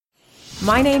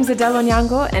My name's Adele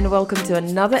Onyango and welcome to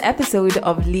another episode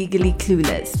of Legally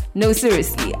Clueless. No,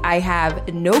 seriously, I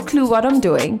have no clue what I'm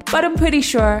doing, but I'm pretty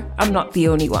sure I'm not the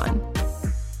only one.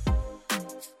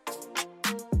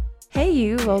 Hey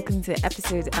you, welcome to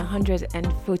episode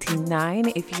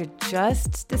 149. If you're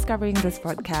just discovering this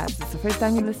podcast, it's the first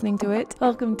time you're listening to it,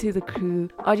 welcome to The Crew.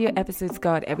 Audio episodes go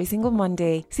out every single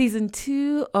Monday. Season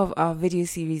 2 of our video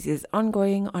series is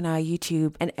ongoing on our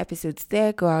YouTube and episodes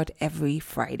there go out every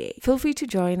Friday. Feel free to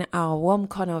join our warm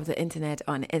corner of the internet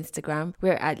on Instagram.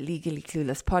 We're at Legally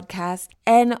Clueless Podcast,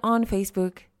 and on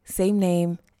Facebook, same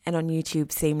name. And on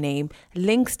YouTube, same name.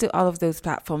 Links to all of those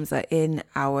platforms are in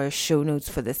our show notes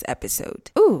for this episode.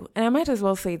 Ooh, and I might as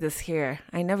well say this here.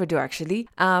 I never do actually.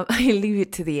 I leave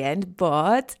it to the end.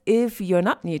 But if you're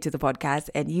not new to the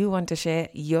podcast and you want to share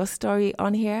your story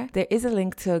on here, there is a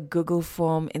link to a Google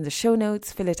form in the show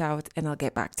notes. Fill it out and I'll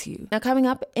get back to you. Now, coming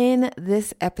up in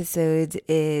this episode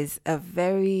is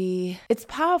it's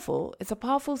powerful. It's a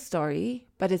powerful story,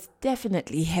 but it's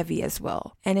definitely heavy as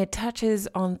well. And it touches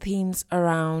on themes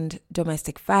around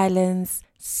domestic violence,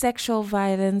 sexual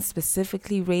violence,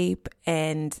 specifically rape,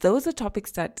 and those are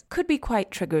topics that could be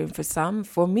quite triggering for some.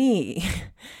 For me,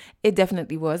 it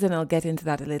definitely was, and I'll get into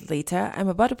that a little later. I'm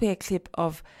about to play a clip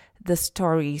of the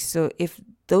story, so if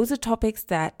those are topics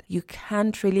that you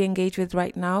can't really engage with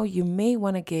right now, you may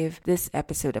want to give this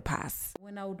episode a pass.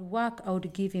 When I would work, I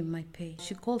would give him my pay.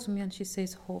 She calls me and she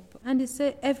says, Hope. And he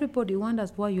said, everybody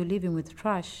wonders why you're living with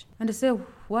trash. And I say,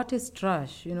 what is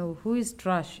trash? Who is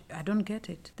trash? I don't get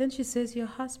it. Then she says, your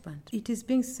husband. It is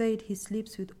being said he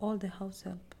sleeps with all the house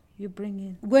help you bring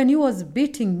in. When he was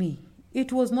beating me,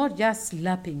 it was not just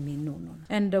slapping me, no.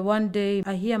 And one day,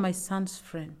 I hear my son's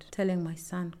friend telling my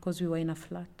son, because we were in a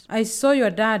flat, I saw your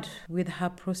dad with her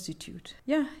prostitute.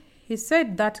 Yeah, he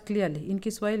said that clearly in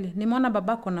Kiswahili. Nimeona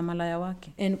babako na malaya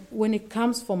wake. And when it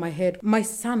comes for my head, my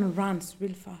son runs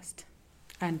real fast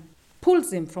and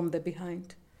pulls him from the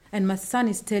behind. And my son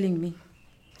is telling me,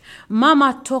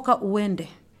 Mama, toka uende.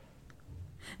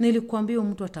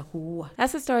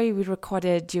 That's a story we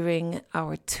recorded during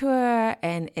our tour,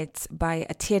 and it's by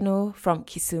Atieno from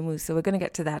Kisumu. So we're going to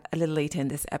get to that a little later in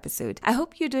this episode. I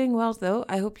hope you're doing well, though.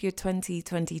 I hope your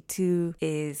 2022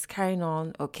 is carrying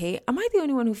on okay. Am I the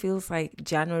only one who feels like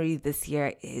January this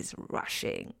year is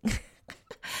rushing?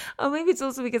 Or maybe it's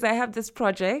also because I have this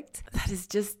project that is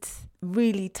just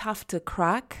really tough to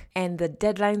crack and the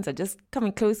deadlines are just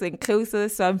coming closer and closer,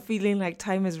 so I'm feeling like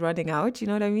time is running out, you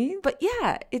know what I mean? But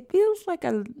yeah, it feels like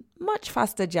a much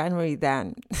faster January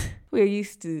than we're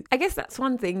used to. I guess that's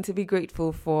one thing to be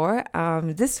grateful for.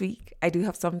 This week, I do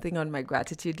have something on my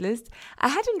gratitude list. I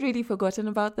hadn't really forgotten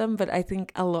about them, but I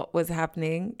think a lot was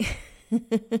happening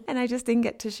and I just didn't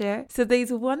get to share. So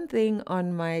there's one thing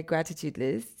on my gratitude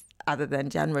list other than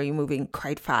January moving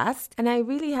quite fast. And I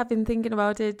really have been thinking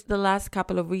about it the last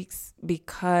couple of weeks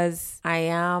because I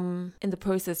am in the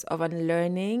process of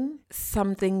unlearning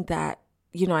something that,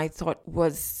 I thought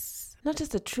was not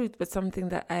just the truth, but something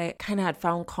that I kind of had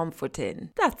found comfort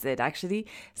in. That's it, actually.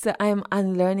 So I'm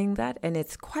unlearning that, and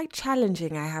it's quite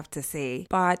challenging, I have to say.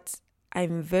 But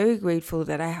I'm very grateful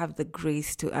that I have the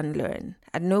grace to unlearn.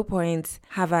 At no point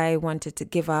have I wanted to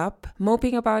give up.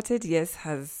 Moping about it, yes,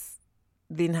 has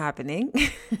been happening.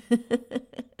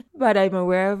 But I'm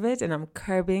aware of it and I'm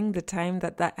curbing the time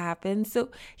that happens. So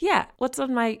yeah, what's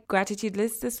on my gratitude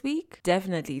list this week?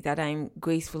 Definitely that I'm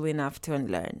graceful enough to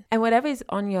unlearn. And whatever is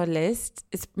on your list,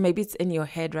 maybe it's in your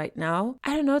head right now.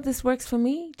 I don't know, this works for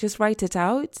me. Just write it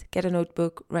out. Get a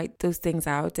notebook, write those things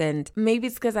out. And maybe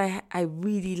it's because I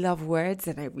really love words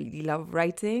and I really love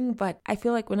writing. But I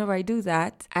feel like whenever I do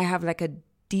that, I have like a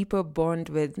deeper bond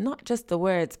with not just the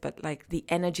words, but like the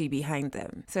energy behind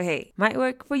them. So hey, might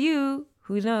work for you.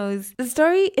 Who knows? The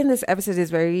story in this episode is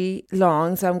very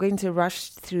long, so I'm going to rush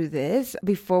through this.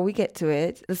 Before we get to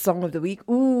it, the song of the week.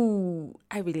 Ooh,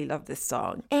 I really love this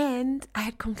song. And I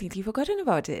had completely forgotten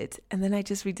about it. And then I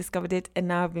just rediscovered it, and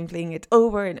now I've been playing it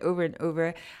over and over and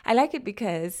over. I like it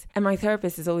because, and my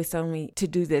therapist is always telling me to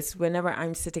do this whenever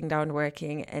I'm sitting down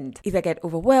working and either get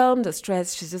overwhelmed or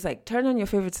stressed. She's just like, turn on your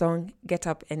favorite song, get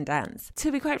up and dance.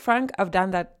 To be quite frank, I've done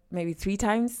that maybe 3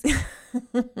 times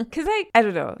because I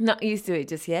don't know, not used to it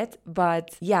just yet.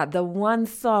 But yeah, the one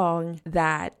song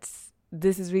that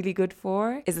this is really good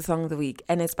for is the song of the week,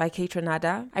 and it's by Kate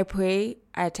Renada.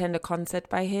 I attend a concert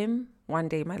by him One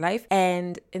Day in My Life.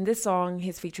 And in this song,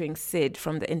 he's featuring Sid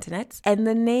from the internet. And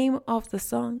the name of the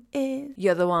song is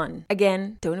You're the One.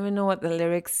 Again, don't even know what the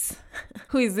lyrics.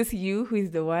 Who is this you? Who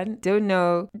is the one? Don't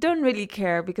know. Don't really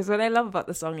care, because what I love about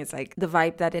the song is like the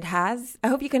vibe that it has. I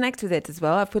hope you connect with it as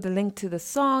well. I've put a link to the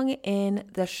song in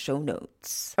the show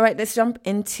notes. All right, let's jump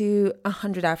into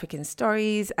 100 African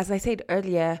Stories. As I said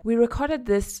earlier, we recorded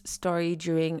this story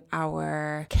during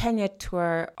our Kenya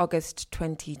tour, August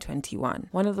 2021.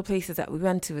 One of the places that we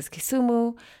went to was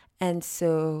Kisumu. And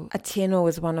so Atieno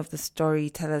was one of the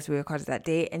storytellers we recorded that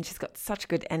day, and she's got such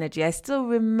good energy. I still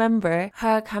remember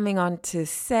her coming on to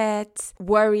set,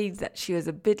 worried that she was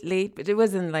a bit late, but it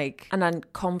wasn't like an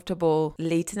uncomfortable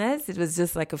lateness. It was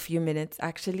just like a few minutes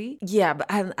actually. Yeah, but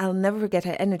I'll never forget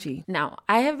her energy. Now,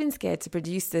 I have been scared to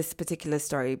produce this particular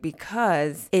story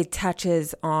because it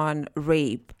touches on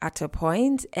rape at a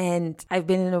point, and I've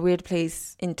been in a weird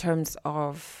place in terms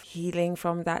of healing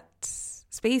from that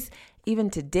space.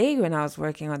 Even today when I was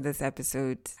working on this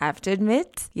episode, I have to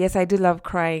admit, yes, I do love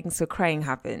crying, so crying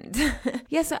happened.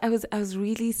 So I was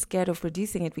really scared of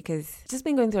producing it because I've just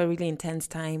been going through a really intense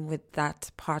time with that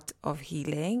part of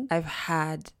healing. I've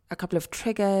had a couple of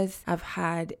triggers. I've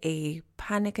had a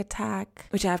panic attack,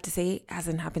 which I have to say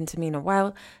hasn't happened to me in a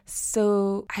while.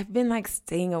 So I've been like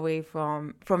staying away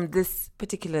from this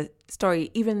particular story,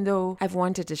 even though I've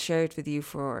wanted to share it with you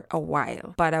for a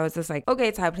while. But I was just like, okay,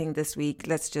 it's happening this week.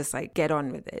 Let's just like get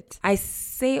on with it. I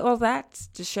say all that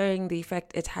just sharing the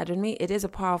effect it had on me. It is a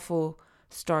powerful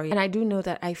story, and I do know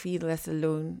that I feel less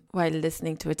alone while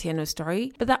listening to Atieno's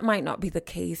story, but that might not be the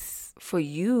case for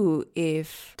you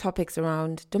if topics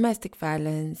around domestic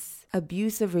violence,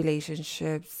 abusive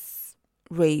relationships,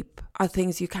 rape are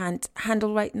things you can't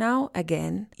handle right now.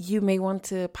 Again, you may want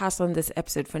to pass on this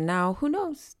episode for now. Who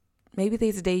knows? Maybe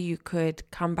there's a day you could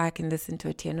come back and listen to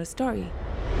Atieno's story.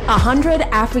 100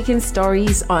 African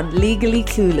Stories on Legally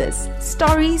Clueless.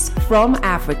 Stories from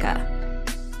Africa.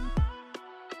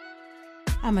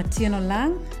 I'm Atieno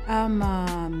Lang. I'm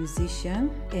a musician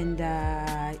and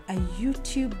a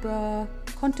YouTube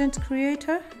content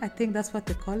creator. I think that's what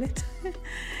they call it.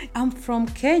 I'm from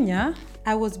Kenya.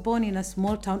 I was born in a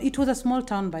small town. It was a small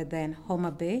town by then,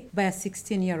 Homa Bay, by a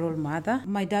 16-year-old mother.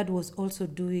 My dad was also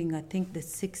doing, I think, the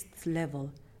 6th level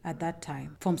at that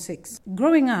time, Form 6.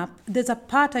 Growing up, there's a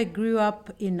part I grew up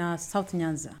in South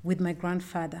Nyanza with my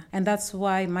grandfather. And that's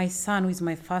why my son, who is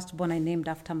my firstborn, I named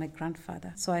after my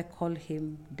grandfather. So I call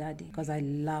him Daddy because I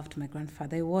loved my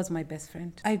grandfather. He was my best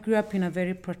friend. I grew up in a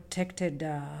very protected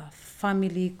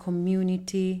family,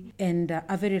 community, and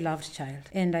a very loved child.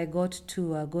 And I got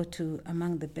to go to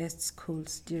among the best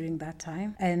schools during that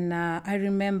time. And I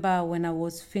remember when I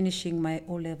was finishing my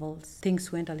O-levels,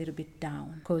 things went a little bit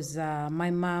down because my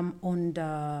mom owned,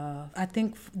 I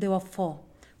think there were four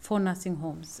nursing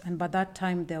homes, and by that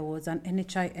time there was an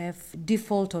NHIF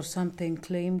default or something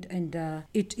claimed, and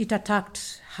it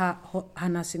attacked her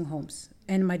nursing homes.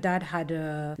 And my dad had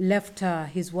left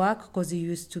his work because he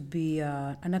used to be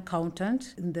an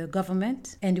accountant in the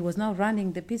government, and he was now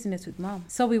running the business with mom.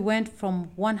 So we went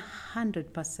from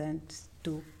 100%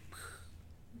 to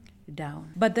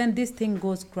down. But then this thing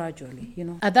goes gradually, you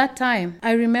know. At that time,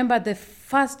 I remember the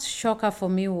first shocker for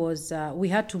me was we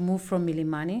had to move from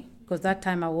Milimani, because that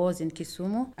time I was in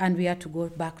Kisumu, and we had to go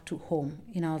back to home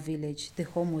in our village. The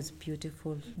home was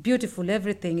beautiful. Beautiful,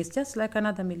 everything. It's just like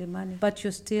another Milimani, but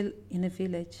you're still in a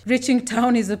village. Reaching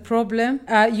town is a problem.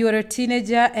 You're a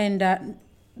teenager, and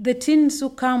the teens who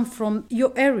come from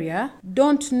your area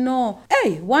don't know.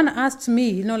 Hey, one asked me,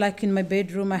 you know, like in my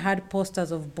bedroom, I had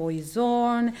posters of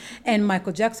Boyzone and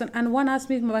Michael Jackson. And one asked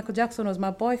me if Michael Jackson was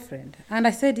my boyfriend. And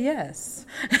I said, yes.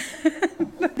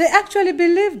 They actually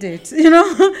believed it, you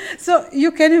know. So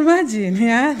you can imagine,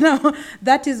 yeah. Now,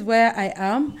 that is where I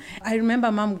am. I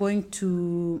remember mom going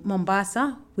to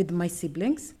Mombasa with my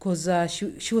siblings because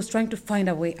she was trying to find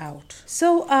a way out.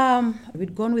 So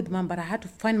we'd gone with mom, but I had to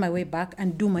find my way back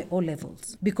and do my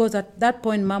O-levels. Because at that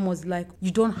point, mom was like,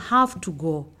 you don't have to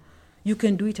go. You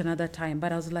can do it another time.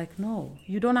 But I was like, no,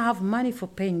 you don't have money for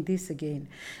paying this again.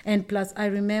 And plus, I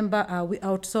remember we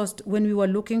outsourced when we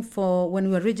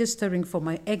were registering for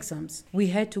my exams. We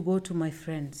had to go to my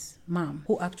friend's mom,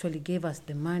 who actually gave us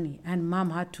the money. And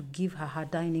mom had to give her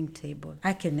dining table.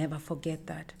 I can never forget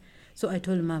that. So I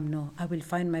told mom, no, I will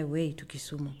find my way to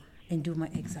Kisumu and do my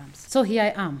exams. So here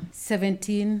I am,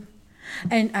 17.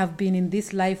 And I've been in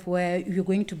this life where you're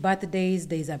going to birthdays,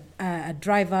 there's a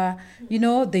driver, you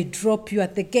know, they drop you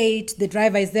at the gate, the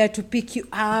driver is there to pick you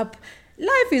up.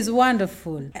 Life is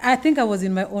wonderful. I think I was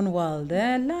in my own world.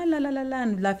 La, la, la, la, la,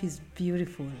 and life is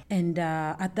beautiful. And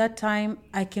at that time,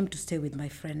 I came to stay with my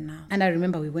friend now. And I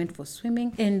remember we went for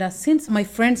swimming. And since my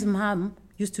friend's mom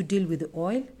used to deal with the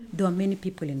oil, there were many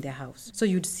people in their house. So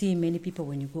you'd see many people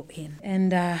when you go in.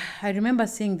 And I remember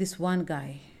seeing this one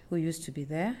guy who used to be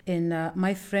there. And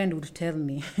my friend would tell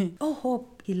me, oh,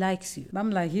 Hope, he likes you. I'm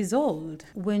like, he's old.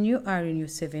 When you are in your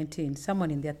 17,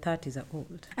 someone in their 30s are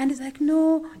old. And he's like,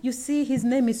 no, you see, his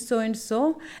name is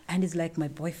so-and-so, and he's like my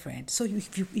boyfriend. So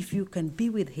if you can be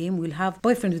with him, we'll have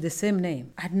boyfriends with the same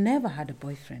name. I'd never had a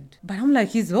boyfriend. But I'm like,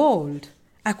 he's old.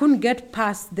 I couldn't get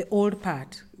past the old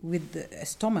part with the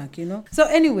stomach, So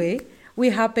anyway, we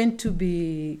happened to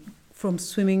be from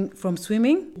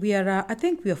swimming. We are, I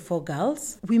think we are 4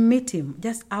 girls. We meet him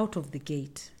just out of the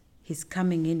gate. He's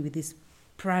coming in with his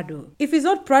Prado. If it's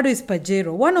not Prado, it's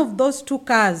Pajero. One of those 2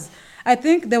 cars. I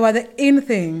think they were the in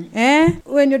thing.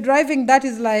 When you're driving, that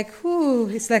is like,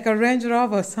 it's like a Range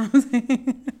Rover or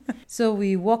something. So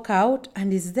we walk out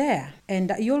and he's there.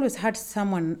 And he always had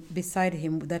someone beside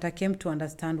him that I came to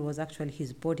understand was actually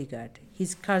his bodyguard.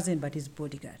 His cousin, but his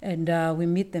bodyguard. And we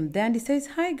meet them there and he says,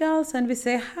 hi, girls. And we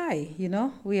say, hi,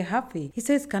 we're happy. He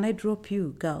says, can I drop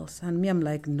you, girls? And me, I'm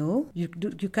like, no, you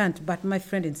can't. But my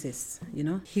friend insists,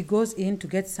 He goes in to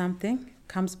get something,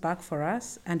 comes back for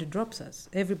us and drops us.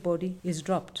 Everybody is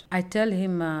dropped. I tell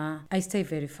him, I stay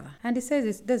very far. And he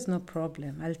says, there's no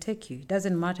problem. I'll take you. It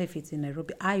doesn't matter if it's in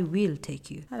Nairobi. I will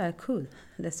take you. I'm like, cool,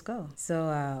 let's go.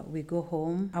 So we go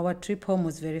home. Our trip home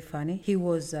was very funny. He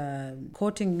was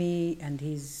courting me and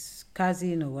his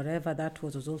cousin or whatever that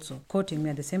was also courting me.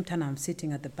 At the same time, I'm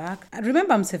sitting at the back. I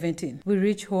remember I'm 17. We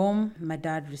reach home. My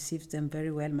dad receives them very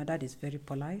well. My dad is very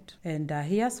polite. And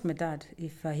he asked my dad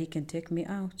if he can take me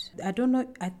out. I don't know.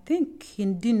 I think he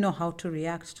didn't know how to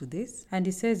react to this. And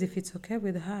he says, if it's okay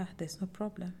with her, there's no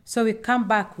problem. So we come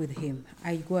back with him.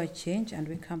 I go, I change, and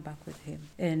we come back with him.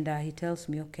 And he tells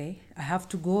me, okay, I have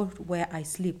to go where I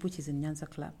sleep, which is in Nyanza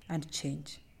Club, and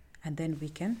change. And then we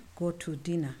can go to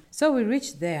dinner. So we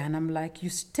reached there and I'm like, you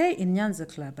stay in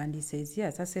Nyanza Club? And he says,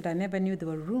 yes. I said, I never knew there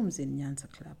were rooms in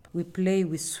Nyanza Club. We play,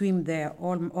 we swim there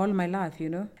all my life,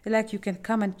 Like you can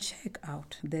come and check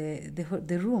out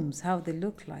the rooms, how they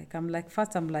look like. I'm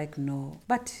like, no.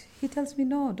 But he tells me,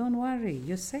 no, don't worry.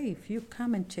 You're safe. You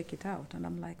come and check it out. And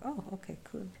I'm like, oh, okay,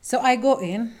 cool. So I go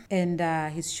in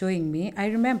and he's showing me. I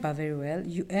remember very well.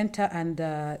 You enter and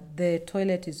the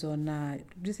toilet is on,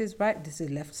 this is right, this is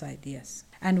left side, yes.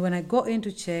 And when I go in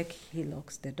to check, he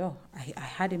locks the door. I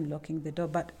had him locking the door.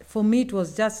 But for me, it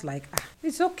was just like,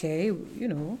 it's okay,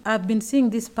 I've been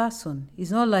seeing this person.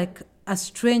 He's not like a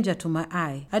stranger to my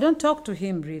eye. I don't talk to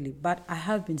him really, but I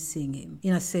have been seeing him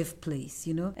in a safe place,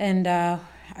 And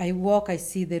I walk, I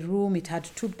see the room. It had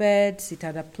 2 beds. It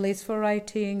had a place for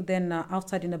writing. Then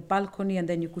outside in a balcony, and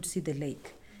then you could see the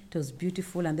lake. It was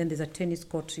beautiful. And then there's a tennis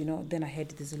court, Then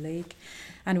ahead there's a lake.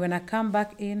 And when I come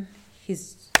back in,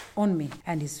 he's on me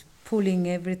and he's pulling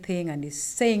everything and he's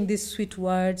saying these sweet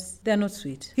words. They're not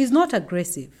sweet. He's not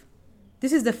aggressive.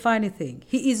 This is the funny thing.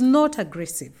 He is not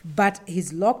aggressive, but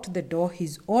he's locked the door.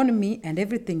 He's on me and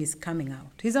everything is coming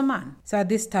out. He's a man. So at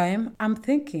this time, I'm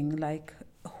thinking like,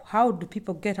 how do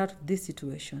people get out of this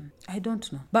situation? I don't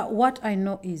know. But what I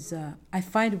know is I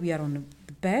find we are on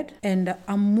the bed and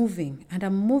I'm moving. And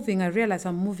I'm moving. I realize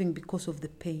I'm moving because of the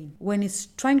pain. When it's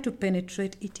trying to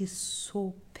penetrate, it is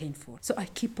so painful. So I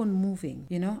keep on moving,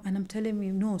 and I'm telling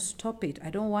him, no, stop it. I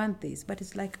don't want this. But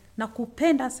it's like,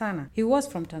 nakupenda sana. He was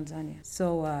from Tanzania.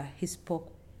 So he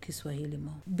spoke Kiswahili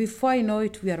more. Before I know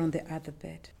it, we are on the other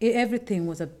bed. Everything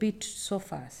was a bit so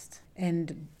fast.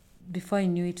 And before I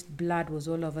knew it, blood was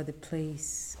all over the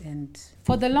place. And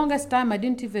for the longest time, I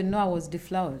didn't even know I was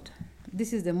deflowered.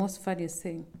 This is the most funniest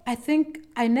thing. I think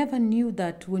I never knew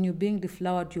that when you're being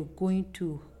deflowered, you're going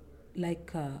to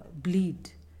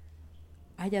bleed.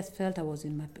 I just felt I was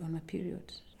on my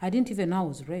period. I didn't even know I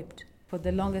was raped for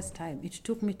the longest time. It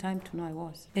took me time to know I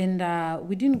was. And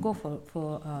we didn't go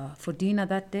for dinner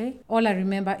that day. All I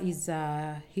remember is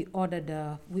we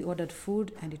ordered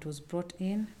food and it was brought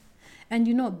in.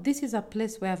 And this is a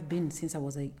place where I've been since I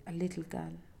was a little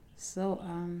girl. So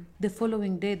the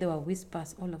following day, there were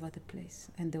whispers all over the place.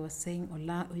 And they were saying,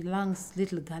 Olang's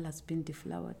little girl has been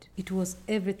deflowered. It was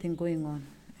everything going on.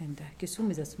 And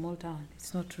Kisumu is a small town.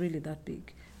 It's not really that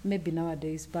big. Maybe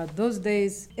nowadays. But those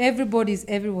days, everybody's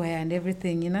everywhere and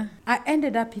everything, I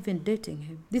ended up even dating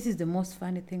him. This is the most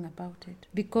funny thing about it.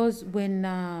 Because when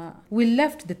we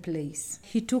left the place,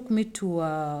 he took me to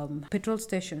a petrol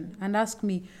station and asked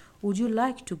me, would you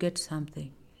like to get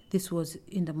something? This was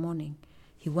in the morning.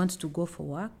 He wants to go for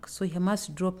work, so he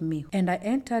must drop me. And I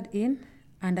entered in.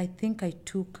 And I think I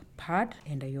took pad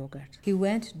and a yogurt. He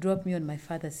went, dropped me on my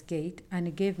father's gate, and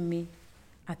he gave me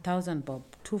 1,000 bob,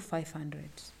 500.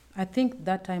 I think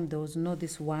that time there was no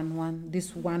this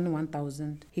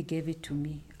 1,000. He gave it to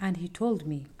me. And he told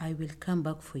me, I will come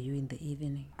back for you in the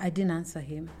evening. I didn't answer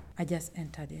him. I just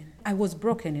entered in. I was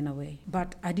broken in a way,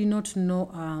 but I did not know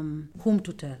whom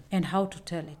to tell and how to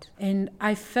tell it. And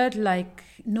I felt like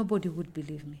nobody would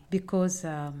believe me because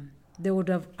they would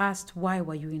have asked, why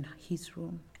were you in his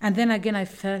room? And then again, I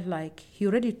felt like he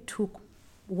already took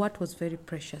what was very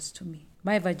precious to me.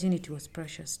 My virginity was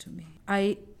precious to me.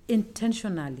 I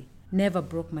intentionally never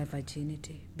broke my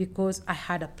virginity because I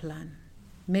had a plan.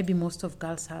 Maybe most of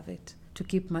girls have it, to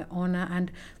keep my honor.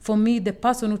 And for me, the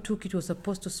person who took it was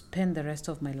supposed to spend the rest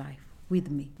of my life with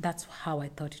me. That's how I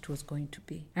thought it was going to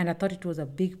be. And I thought it was a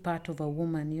big part of a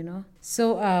woman, you know.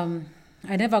 So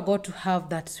I never got to have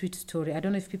that sweet story. I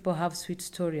don't know if people have sweet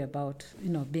story about,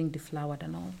 being deflowered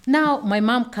and all. Now, my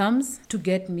mom comes to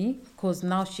get me because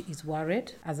now she is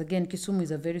worried. As again, Kisumu is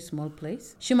a very small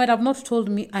place. She might have not told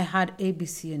me I had A, B,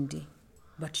 C, and D,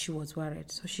 but she was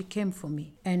worried. So she came for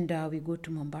me and we go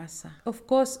to Mombasa. Of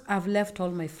course, I've left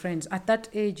all my friends. At that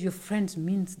age, your friends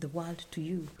means the world to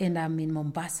you. And I'm in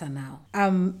Mombasa now.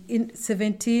 I'm in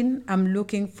 17. I'm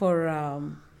looking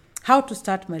for how to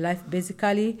start my life.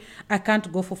 Basically, I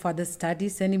can't go for further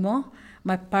studies anymore.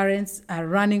 My parents are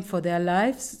running for their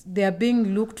lives. They are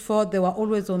being looked for. They were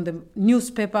always on the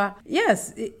newspaper.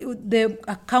 Yes, the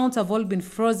accounts have all been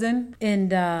frozen,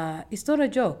 and it's not a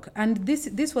joke. And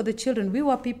these were the children. We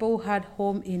were people who had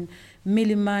home in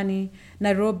Milimani,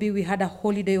 Nairobi. We had a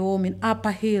holiday home in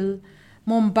Upper Hill.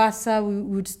 Mombasa, we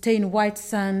would stay in White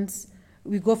Sands.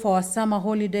 We go for our summer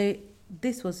holiday.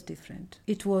 This was different.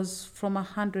 It was from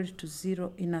 100 to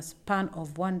 0 in a span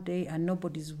of one day, and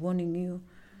nobody's warning you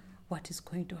what is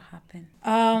going to happen.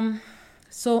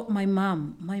 So my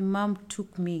mom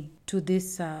took me to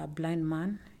this blind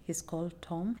man. He's called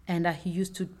Tom, and he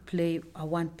used to play a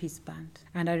one-piece band.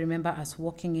 And I remember us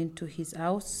walking into his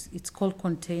house. It's called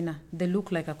Container. They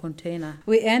look like a container.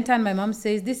 We enter, and my mom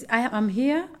says, I am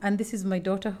here, and this is my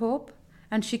daughter Hope,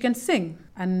 and she can sing.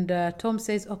 And Tom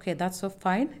says, okay, that's so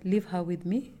fine. Leave her with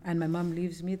me. And my mom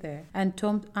leaves me there. And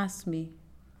Tom asks me,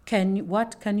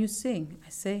 what can you sing? I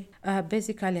say,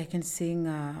 basically I can sing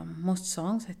most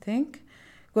songs, I think.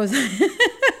 Because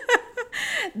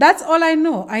that's all I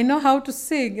know. I know how to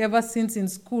sing ever since in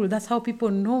school. That's how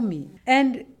people know me.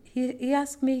 And he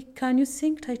asked me, can you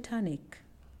sing Titanic?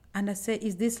 And I say,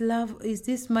 is this love? Is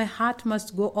this My Heart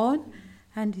Must Go On?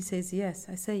 And he says, yes.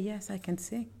 I say, yes, I can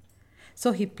sing.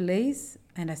 So he plays,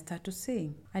 and I start to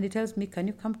sing. And he tells me, can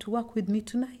you come to work with me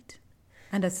tonight?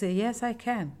 And I say, yes, I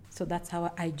can. So that's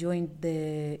how I joined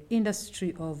the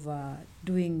industry of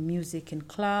doing music in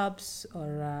clubs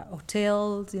or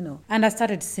hotels, And I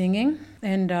started singing,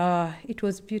 and it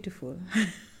was beautiful.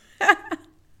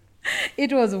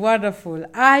 It was wonderful.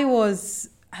 I was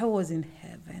in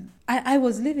heaven. I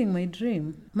was living my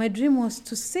dream. My dream was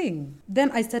to sing. Then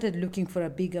I started looking for a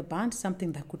bigger band,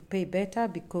 something that could pay better,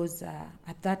 because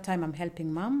at that time I'm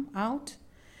helping mom out.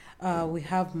 We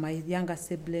have my younger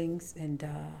siblings, and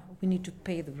we need to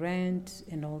pay the rent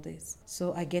and all this.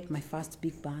 So I get my first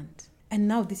big band. And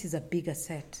now this is a bigger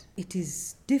set. It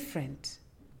is different.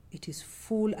 It is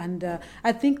full, and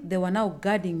I think they were now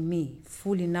guiding me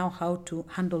fully now how to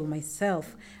handle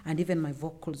myself and even my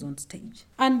vocals on stage.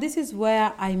 And this is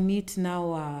where I meet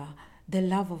now the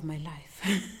love of my life.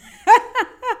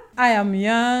 I am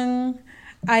young,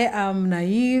 I am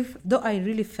naive, though I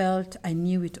really felt I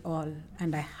knew it all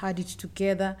and I had it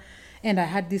together. And I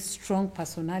had this strong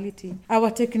personality. Our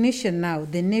technician now,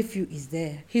 the nephew, is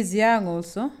there. He's young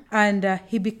also, and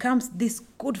he becomes this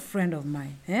good friend of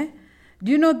mine.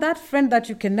 Do you know that friend that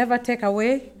you can never take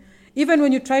away? Even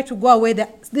when you try to go away,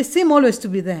 they seem always to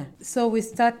be there. So we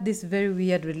start this very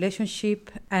weird relationship,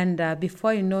 and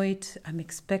before you know it, I'm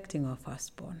expecting our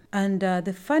firstborn. And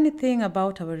the funny thing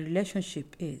about our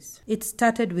relationship is, it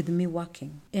started with me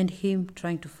working and him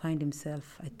trying to find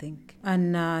himself, I think.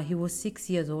 And he was 6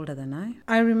 years older than I.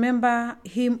 I remember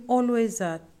him always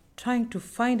trying to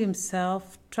find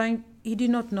himself, he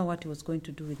did not know what he was going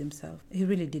to do with himself. He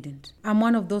really didn't. I'm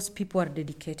one of those people who are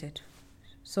dedicated.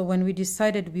 So when we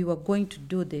decided we were going to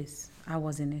do this, I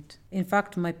was in it. In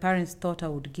fact, my parents thought I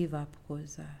would give up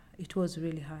because it was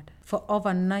really hard. For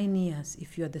over 9 years,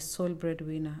 if you're the sole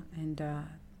breadwinner,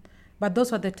 but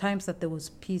those were the times that there was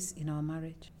peace in our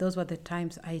marriage. Those were the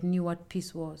times I knew what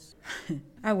peace was.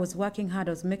 I was working hard.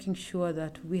 I was making sure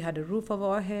that we had a roof over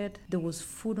our head. There was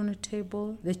food on the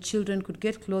table. The children could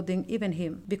get clothing, even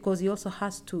him, because he also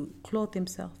has to clothe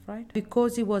himself, right?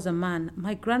 Because he was a man.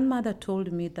 My grandmother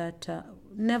told me that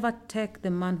never take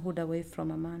the manhood away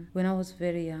from a man. When I was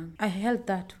very young, I held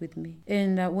that with me.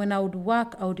 And when I would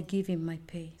work, I would give him my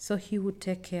pay. So he would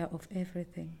take care of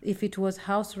everything. If it was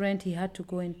house rent, he had to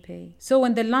go and pay. So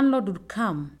when the landlord would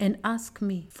come and ask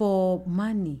me for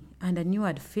money, and I knew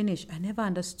I'd finished, I never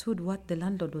understood what the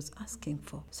landlord was asking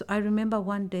for. So I remember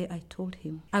one day I told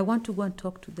him, I want to go and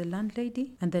talk to the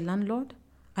landlady and the landlord.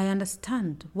 I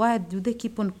understand. Why do they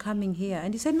keep on coming here?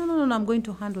 And he said, no, I'm going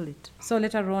to handle it. So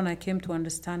later on, I came to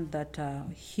understand that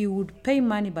he would pay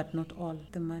money, but not all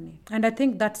the money. And I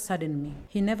think that saddened me.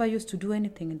 He never used to do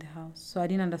anything in the house. So I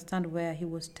didn't understand where he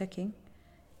was taking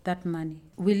that money.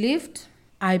 We lived.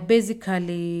 I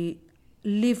basically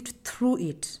lived through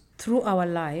it. Through our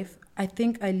life, I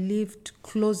think I lived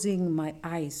closing my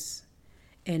eyes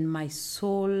and my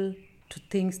soul to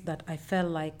things that I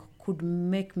felt like could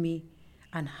make me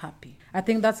unhappy. I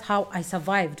think that's how I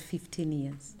survived 15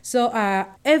 years. So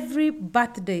every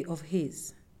birthday of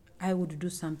his, I would do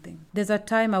something. There's a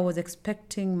time we were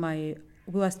expecting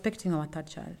our third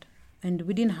child, and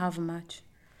we didn't have much.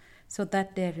 So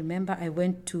that day, I remember I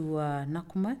went to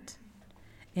Nakumatt,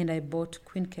 and I bought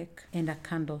queen cake and a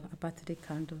candle, a birthday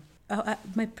candle.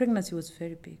 My pregnancy was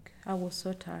very big. I was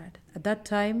so tired. At that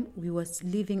time, we was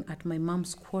living at my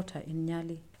mom's quarter in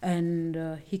Nyali.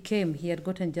 And he came. He had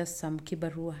gotten just some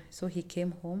kibarua. So he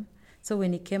came home. So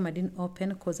when he came, I didn't open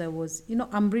because I was,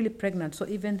 I'm really pregnant. So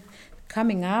even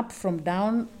coming up from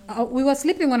down, we were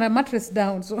sleeping on a mattress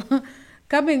down. So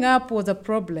coming up was a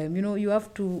problem. You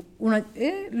have to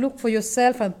look for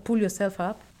yourself and pull yourself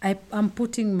up. I'm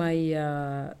putting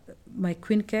my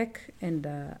queen cake and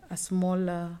a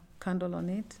small candle on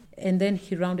it, and then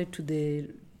he rounded to the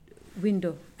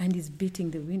window and he's beating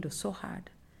the window so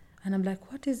hard, and I'm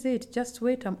like, what is it? Just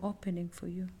wait, I'm opening for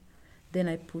you. Then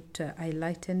I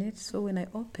lighten it. So when I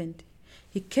opened,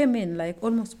 he came in like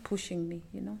almost pushing me,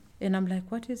 and I'm like,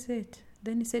 what is it?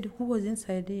 Then he said, who was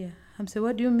inside here? I'm saying,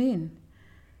 what do you mean?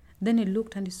 Then he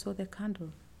looked and he saw the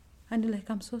candle, and he's like,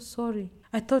 I'm so sorry,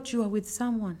 I thought you were with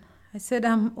someone. I said,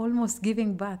 I'm almost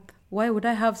giving birth. Why would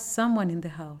I have someone in the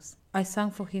house? I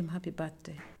sang for him happy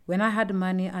birthday. When I had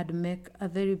money, I'd make a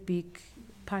very big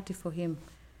party for him.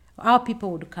 Our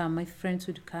people would come, my friends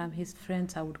would come, his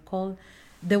friends, I would call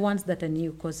the ones that I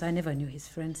knew, because I never knew his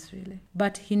friends really.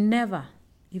 But he never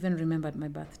even remembered my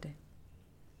birthday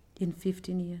in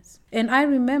 15 years. And I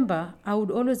remember I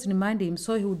would always remind him,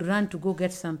 so he would run to go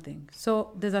get something.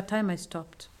 So there's a time I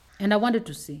stopped and I wanted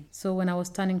to see. So when I was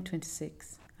turning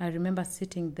 26, I remember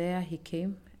sitting there, he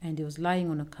came, and he was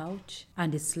lying on a couch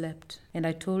and he slept. And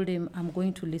I told him, I'm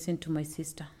going to listen to my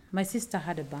sister. My sister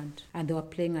had a band and they were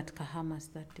playing at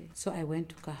Kahamas that day. So I went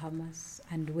to Kahamas,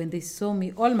 and when they saw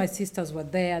me, all my sisters were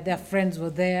there, their friends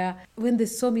were there. When they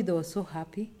saw me, they were so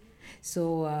happy.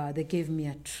 So they gave me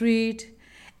a treat,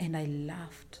 and I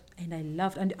laughed. And I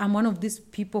laughed. And I'm one of these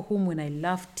people whom when I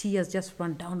laugh, tears just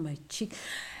run down my cheek.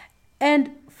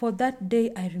 And for that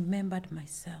day, I remembered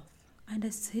myself. And I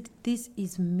said, this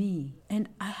is me. And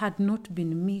I had not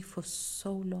been me for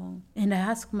so long. And I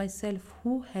asked myself,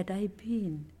 who had I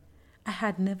been? I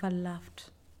had never laughed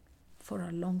for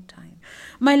a long time.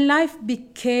 My life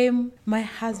became my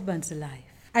husband's life.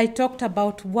 I talked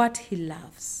about what he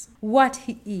loves, what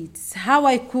he eats, how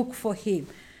I cook for him.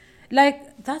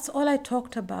 Like, that's all I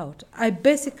talked about. I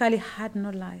basically had no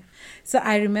life. So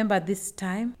I remember this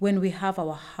time when we have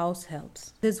our house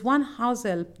helps. There's one house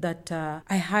help that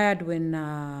I hired when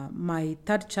my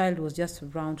third child was just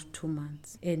around 2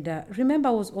 months. And remember,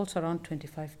 I was also around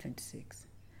 25, 26.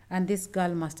 And this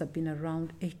girl must have been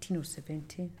around 18 or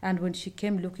 17. And when she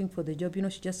came looking for the job,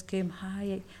 she just came,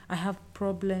 hi, I have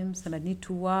problems and I need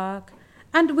to work.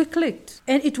 And we clicked.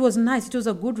 And it was nice. It was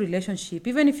a good relationship.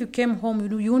 Even if you came home,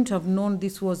 you wouldn't have known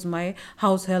this was my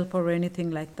house help or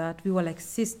anything like that. We were like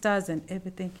sisters and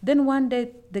everything. Then one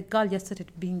day, the girl just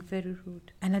started being very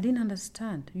rude. And I didn't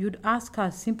understand. You'd ask her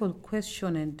a simple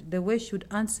question, and the way she would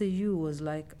answer you was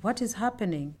like, what is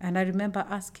happening? And I remember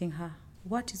asking her,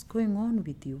 what is going on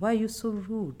with you? Why are you so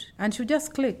rude? And she would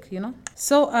just click,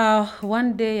 So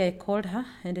one day I called her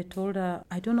and I told her,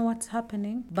 I don't know what's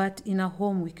happening, but in a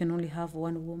home we can only have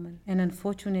one woman. And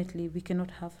unfortunately, we cannot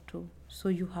have two. So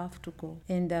you have to go.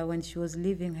 And when she was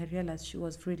leaving, I realized she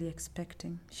was really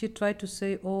expecting. She tried to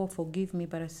say, oh, forgive me,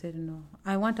 but I said no.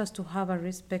 I want us to have a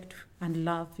respect and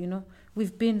love,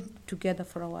 We've been together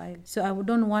for a while. So I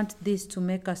don't want this to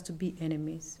make us to be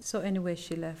enemies. So anyway,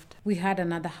 she left. We had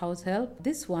another house help.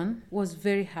 This one was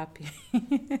very happy.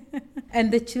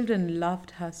 And the children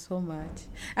loved her so much.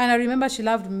 And I remember she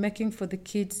loved making for the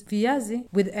kids viazi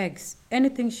with eggs.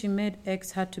 Anything she made,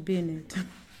 eggs had to be in it.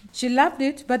 She loved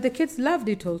it, but the kids loved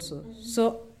it also.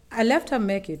 So I left her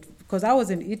make it, because I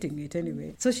wasn't eating it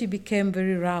anyway. So she became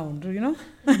very round,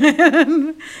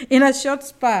 in a short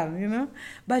span,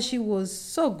 But she was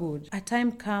so good. A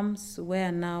time comes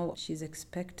where now she's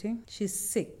expecting. She's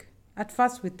sick. At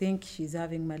first we think she's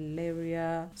having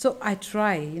malaria. So I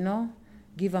try,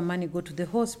 give her money, go to the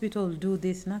hospital, do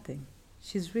this, nothing.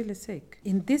 She's really sick.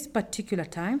 In this particular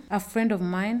time, a friend of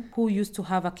mine who used to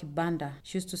have a kibanda,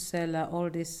 she used to sell all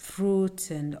these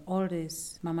fruits and all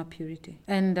this Mama Purity.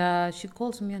 And she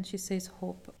calls me and she says,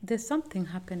 Hope, there's something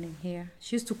happening here.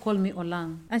 She used to call me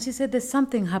Olang. And she said, there's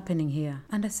something happening here.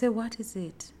 And I said, what is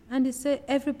it? And he said,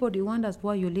 everybody wonders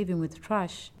why you're living with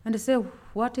trash. And I said,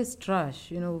 what is trash?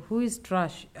 Who is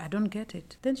trash? I don't get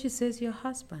it. Then she says, your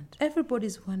husband.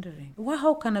 Everybody's wondering,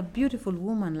 how can a beautiful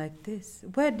woman like this,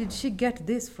 where did she get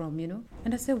this from,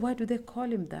 And I said, why do they call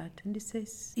him that? And he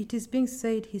says, it is being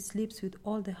said he sleeps with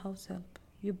all the house help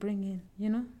you bring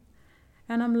in,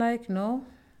 And I'm like, no,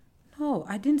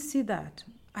 I didn't see that.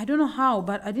 I don't know how,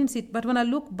 but I didn't see it. But when I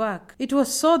look back, it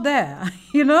was so there,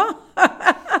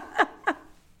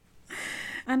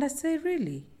 And I say,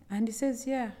 really? And he says,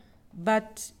 yeah.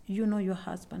 But you know your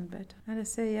husband better. And I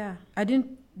say, yeah. I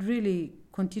didn't really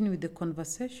continue with the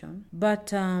conversation,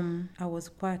 but I was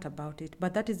quiet about it.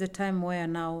 But that is the time where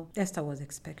now Esther was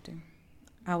expecting,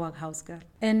 our house girl.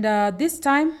 And this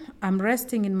time, I'm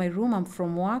resting in my room. I'm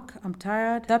from work. I'm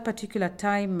tired. That particular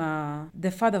time,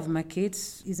 the father of my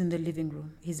kids is in the living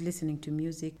room. He's listening to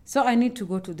music. So I need to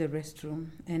go to the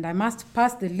restroom. And I must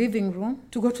pass the living room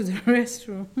to go to the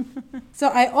restroom. So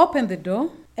I open the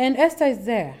door, and Esther is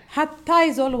there. Her thigh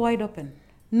is all wide open.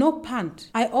 No pant.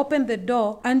 I opened the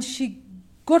door, and she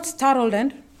got startled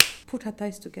and put her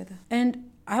thighs together. And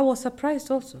I was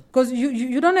surprised also, because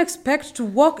you don't expect to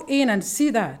walk in and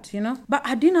see that, But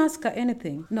I didn't ask her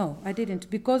anything. No, I didn't,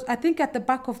 because I think at the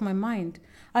back of my mind,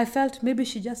 I felt maybe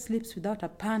she just sleeps without a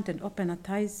pant and open her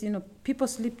thighs. People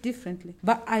sleep differently.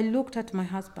 But I looked at my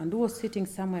husband, who was sitting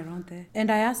somewhere around there,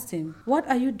 and I asked him, what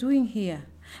are you doing here?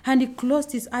 And he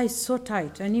closed his eyes so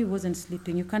tight. I knew he wasn't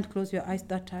sleeping. You can't close your eyes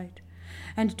that tight.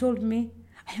 And he told me,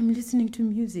 I am listening to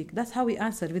music. That's how he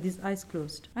answered, with his eyes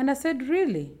closed. And I said,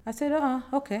 really? I said,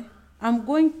 okay. I'm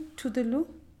going to the loo.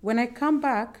 When I come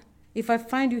back, if I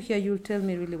find you here, you'll tell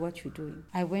me really what you're doing.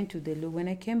 I went to the loo. When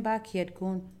I came back, he had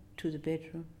gone to the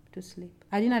bedroom to sleep.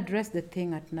 I didn't address the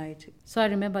thing at night. So I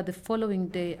remember the following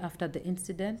day after the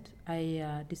incident,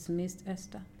 I dismissed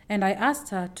Esther. And I asked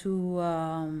her to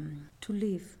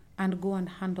leave and go and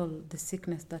handle the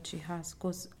sickness that she has.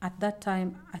 Because at that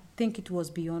time, I think it was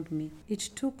beyond me. It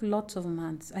took lots of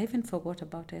months. I even forgot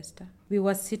about Esther. We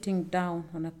were sitting down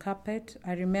on a carpet.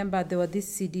 I remember there were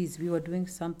these CDs. We were doing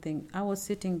something. I was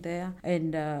sitting there,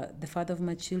 and the father of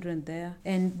my children there.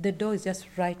 And the door is just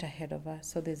right ahead of us.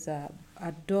 So there's a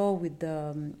door with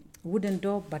the wooden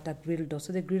door, but a grill door.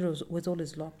 So the grill was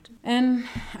always locked. And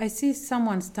I see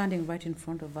someone standing right in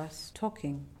front of us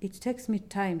talking. It takes me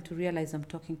time to realize I'm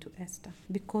talking to Esther,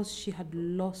 because she had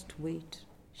lost weight.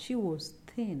 She was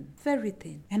thin, very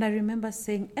thin. And I remember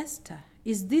saying, Esther,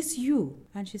 is this you?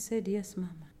 And she said, yes,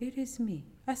 Mama, it is me.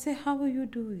 I said, how are you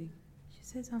doing? She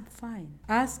says, I'm fine.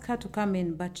 I asked her to come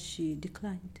in, but she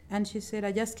declined. And she said,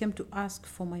 I just came to ask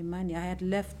for my money. I had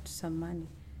left some money.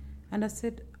 And I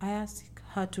said, I asked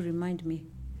her to remind me,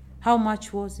 how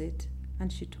much was it?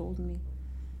 And she told me.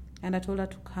 And I told her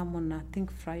to come on, I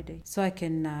think, Friday, so I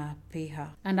can pay her.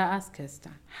 And I asked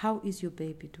Esther, how is your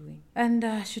baby doing? And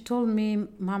she told me,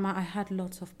 Mama, I had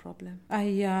lots of problems. I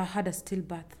had a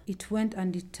stillbirth. It went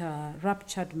and it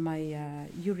ruptured my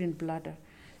urine bladder.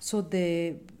 So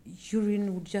the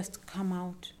urine would just come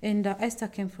out. And Esther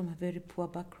came from a very poor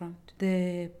background.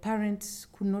 The parents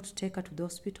could not take her to the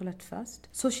hospital at first.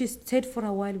 So she stayed for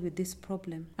a while with this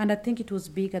problem. And I think it was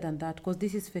bigger than that, because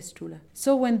this is fistula.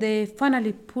 So when they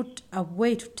finally put a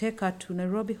way to take her to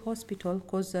Nairobi Hospital,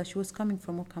 because she was coming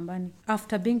from Okambani,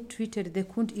 after being treated, they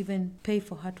couldn't even pay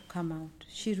for her to come out.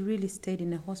 She really stayed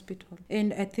in a hospital.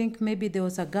 And I think maybe there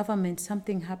was a government,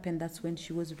 something happened, that's when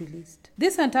she was released.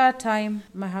 This entire time,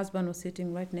 my husband was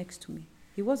sitting right next to me.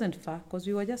 He wasn't far, because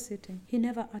we were just sitting. He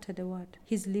never uttered a word.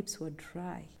 His lips were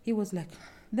dry. He was like...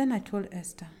 Then I told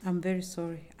Esther, I'm very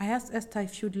sorry. I asked Esther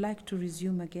if she would like to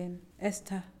resume again.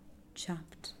 Esther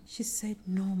jumped. She said,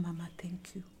 no, Mama,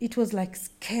 thank you. It was like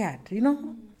scared,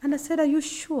 And I said, are you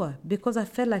sure? Because I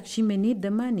felt like she may need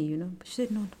the money, But she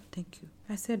said, no, thank you.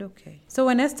 I said, okay. So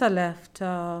when Esther left,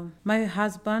 my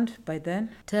husband, by then,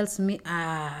 tells me,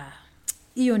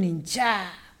 iyo ninja.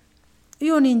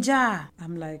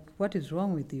 I'm like, what is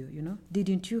wrong with you,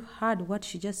 Didn't you heard what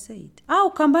she just said?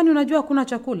 Ukambani unajua kuna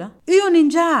chakula? Iyo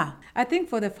ninja. I think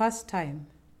for the first time,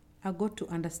 I got to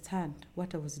understand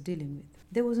what I was dealing with.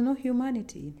 There was no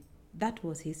humanity That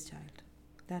was his child.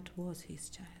 That was his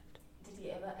child. Did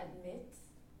he ever admit?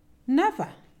 Never.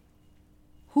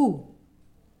 Who?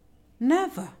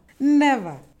 Never.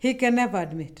 Never. He can never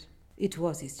admit it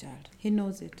was his child. He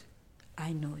knows it.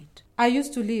 I know it. I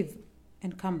used to leave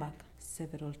and come back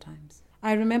several times.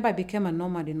 I remember I became a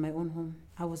nomad in my own home.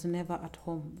 I was never at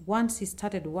home. Once he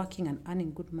started working and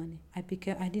earning good money, I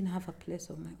didn't have a place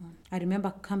of my own. I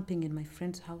remember camping in my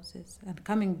friends' houses and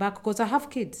coming back because I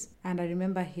have kids. And I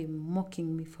remember him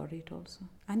mocking me for it also.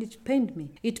 And it pained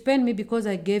me. It pained me because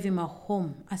I gave him a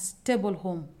home, a stable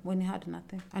home when he had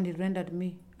nothing. And he rendered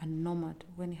me a nomad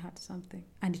when he had something.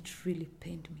 And it really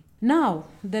pained me. Now,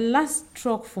 the last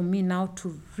stroke for me now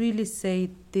to really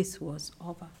say this was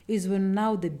over is when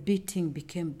now the beating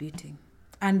became beating.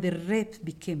 And the rape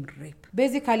became rape.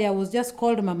 Basically, I was just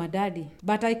called Mama Daddy.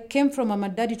 But I came from Mama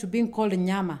Daddy to being called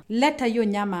Nyama. Leta yo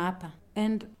Nyama apa.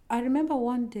 And I remember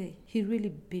one day, he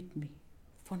really beat me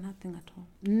for nothing at all.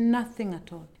 Nothing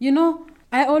at all. You know,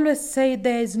 I always say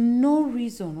there is no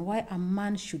reason why a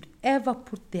man should ever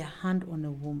put their hand on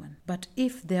a woman. But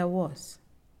if there was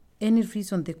any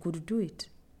reason they could do it,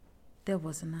 there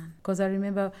was none. Because I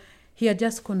remember he had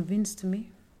just convinced me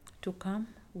to come.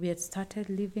 We had started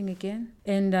living again.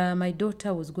 And my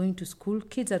daughter was going to school.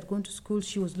 Kids had gone to school.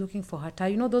 She was looking for her tie.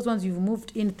 You know, those ones you've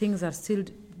moved in, things are still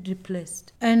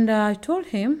replaced. And I told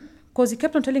him, because he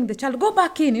kept on telling the child, go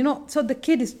back in, you know. So the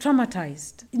kid is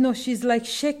traumatized. You know, she's like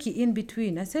shaky in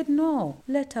between. I said, no,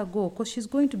 let her go, because she's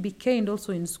going to be caned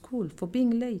also in school for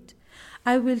being late.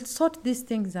 I will sort these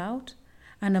things out.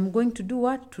 And I'm going to do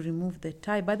what? To remove the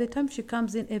tie. By the time she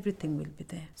comes in, everything will be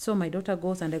there. So my daughter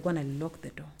goes and I go and I lock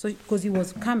the door. So because he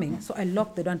was coming, so I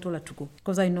locked the door and told her to go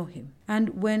because I know him.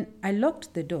 And when I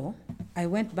locked the door, I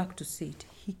went back to sit.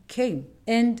 He came.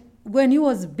 And when he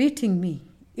was beating me,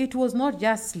 it was not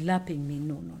just slapping me.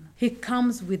 No. He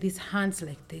comes with his hands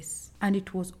like this. And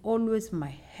it was always my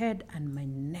head and my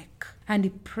neck. And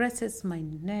he presses my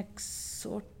neck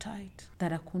so tight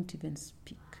that I couldn't even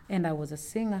speak. And I was a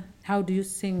singer. How do you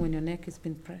sing when your neck has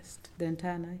been pressed the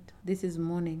entire night? This is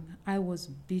morning. I was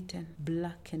beaten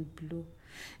black and blue.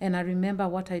 And I remember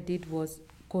what I did was,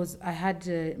 because I had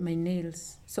my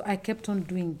nails, so I kept on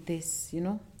doing this, you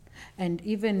know. And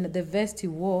even the vest he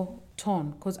wore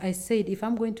torn, because I said, if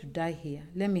I'm going to die here,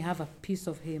 let me have a piece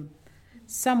of him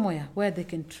somewhere where they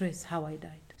can trace how I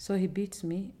died. So he beats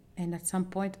me. And at some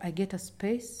point, I get a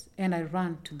space and I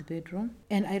ran to the bedroom.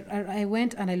 And I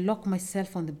went and I locked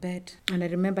myself on the bed. And I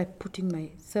remember putting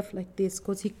myself like this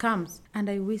because he comes. And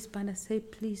I whisper and I say,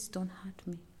 please don't hurt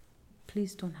me.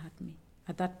 Please don't hurt me.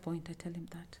 At that point, I tell him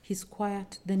that. He's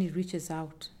quiet. Then he reaches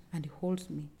out and he holds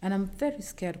me. And I'm very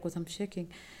scared because I'm shaking.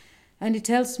 And he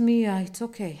tells me, it's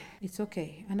okay. It's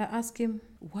okay. And I ask him,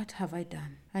 what have I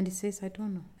done? And he says, I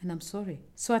don't know. And I'm sorry.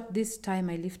 So at this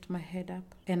time, I lift my head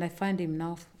up and I find him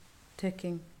now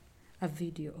taking a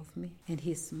video of me and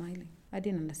he's smiling. I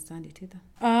didn't understand it either.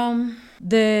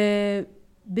 The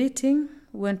beating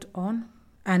went on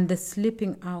and the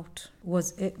sleeping out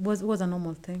was a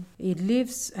normal thing. He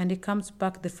leaves and he comes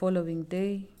back the following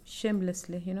day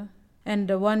shamelessly, you know.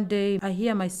 And one day I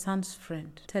hear my son's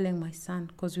friend telling my son,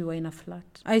 because we were in a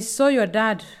flat, I saw your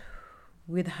dad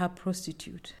with her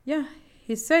prostitute. Yeah,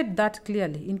 he said that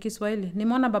clearly in Kiswahili.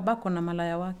 Nimeona babako na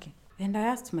malaya wake. And I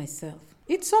asked myself,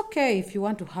 it's okay if you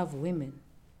want to have women.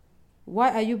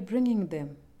 Why are you bringing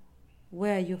them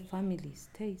where your family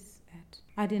stays at?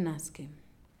 I didn't ask him.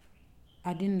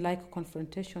 I didn't like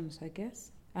confrontations, I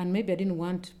guess. And maybe I didn't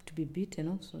want to be beaten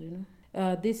also, you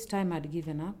know. This time I'd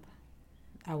given up.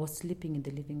 I was sleeping in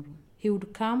the living room. He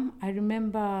would come. I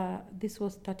remember this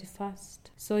was 31st.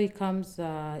 So he comes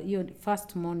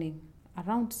first morning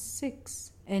around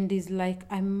 6. And he's like,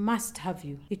 I must have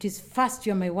you. It is first,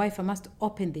 you're my wife. I must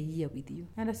open the year with you.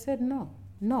 And I said,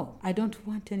 no, I don't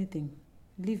want anything.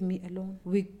 Leave me alone.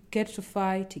 We get to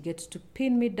fight. He gets to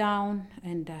pin me down.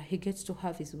 And he gets to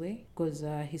have his way because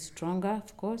he's stronger,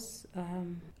 of course.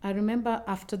 I remember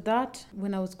after that,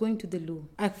 when I was going to the loo,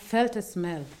 I felt a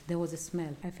smell. There was a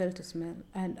smell. I felt a smell.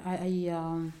 And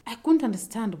I couldn't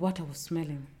understand what I was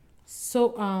smelling. So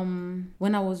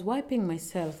when I was wiping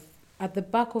myself, at the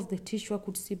back of the tissue, I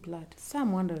could see blood. So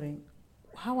I'm wondering,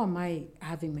 how am I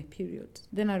having my period?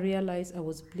 Then I realized I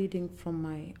was bleeding from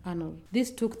my anal.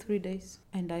 This took 3 days.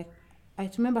 And I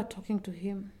remember talking to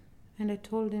him. And I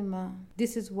told him,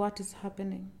 this is what is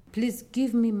happening. Please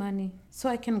give me money so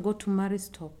I can go to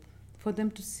Maristop for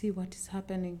them to see what is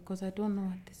happening because I don't know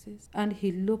what this is. And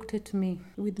he looked at me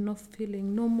with no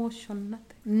feeling, no motion,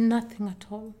 nothing at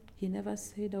all. He never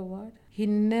said a word. He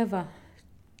never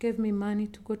gave me money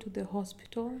to go to the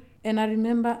hospital. And I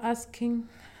remember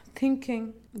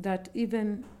thinking that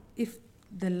even if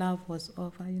the love was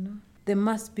over, There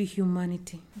must be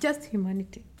humanity. Just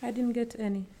humanity. I didn't get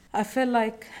any. I felt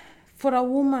like for a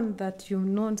woman that you've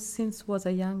known since was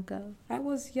a young girl, I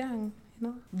was young,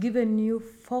 given you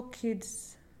 4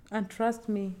 kids. And trust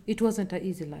me, it wasn't an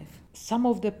easy life. Some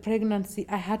of the pregnancy,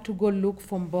 I had to go look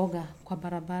for mboga kwa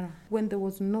barabara when there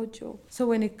was no job. So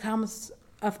when it comes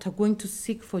after going to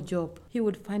seek for job, he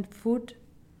would find food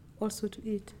also to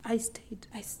eat. I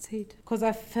stayed because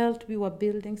I felt we were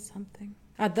building something.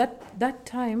 At that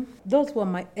time, those were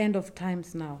my end of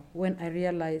times now, when I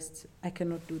realized I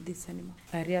cannot do this anymore.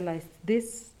 I realized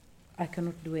this I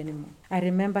cannot do anymore. I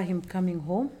remember him coming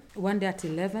home one day at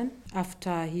 11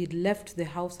 after he'd left the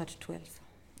house at 12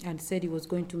 and said he was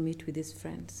going to meet with his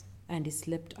friends. And he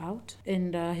slept out.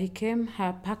 And he came,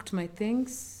 I packed my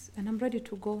things, and I'm ready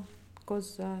to go.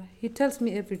 Because he tells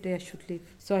me every day I should leave.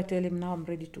 So I tell him now I'm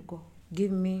ready to go.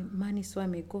 Give me money so I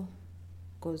may go.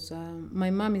 Because my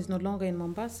mom is no longer in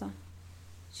Mombasa.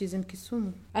 She's in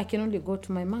Kisumu. I can only go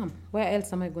to my mom. Where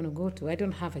else am I going to go to? I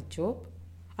don't have a job.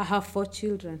 I have 4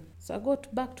 children. So I go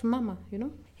back to mama,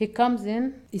 He comes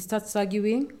in, he starts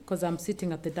arguing because I'm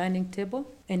sitting at the dining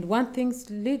table. And one thing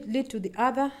lead to the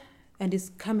other, and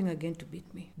he's coming again to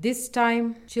beat me. This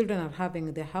time, children are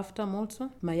having their half term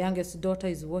also. My youngest daughter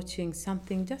is watching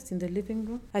something just in the living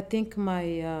room. I think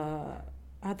my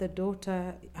other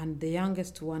daughter and the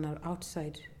youngest one are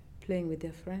outside playing with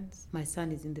their friends. My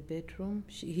son is in the bedroom.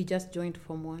 He just joined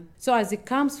Form 1. So as he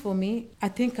comes for me, I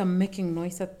think I'm making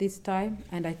noise at this time,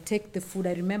 and I take the food.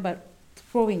 I remember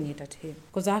throwing it at him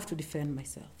because I have to defend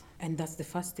myself. And that's the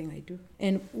first thing I do.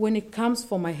 And when it comes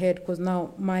for my head, because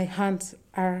now my hands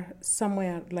are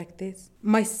somewhere like this,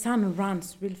 my son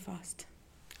runs real fast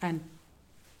and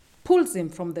pulls him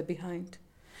from the behind.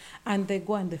 And they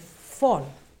go and they fall.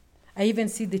 I even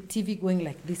see the TV going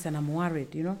like this, and I'm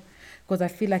worried, because I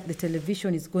feel like the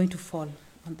television is going to fall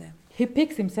on them. He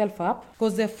picks himself up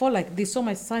because they fall like this. So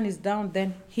my son is down,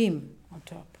 then him on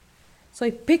top. So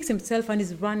he picks himself and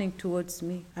is running towards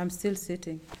me. I'm still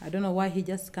sitting. I don't know why he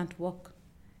just can't walk.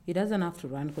 He doesn't have to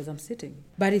run because I'm sitting.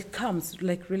 But it comes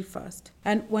like real fast.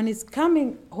 And when he's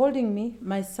coming, holding me,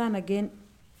 my son again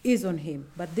is on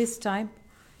him. But this time,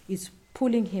 he's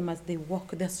pulling him as they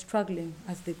walk. They're struggling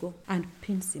as they go, and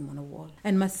pins him on a wall.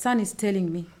 And my son is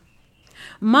telling me,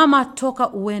 Mama, toka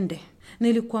uende.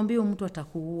 Nilikuambia mtu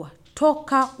atakuua.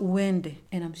 Toka uende.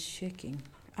 And I'm shaking.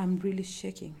 I'm really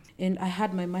shaking. And I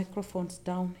had my microphones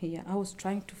down here. I was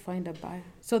trying to find a buyer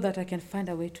so that I can find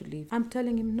a way to leave. I'm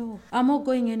telling him, no, I'm not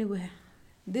going anywhere.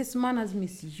 This man has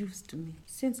misused me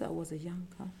since I was a young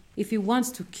girl. If he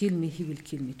wants to kill me, he will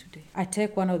kill me today. I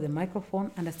take one of the microphone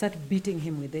and I start beating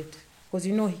him with it. Because,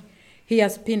 he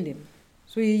has pinned him.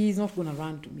 So he's not going to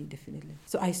run to me, definitely.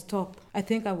 So I stop. I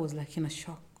think I was like in a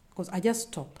shock. Because I just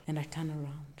stop and I turn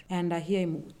around. And I hear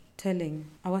him telling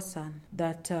our son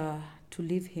that to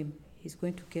leave him, he's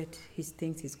going to get his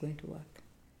things, he's going to work.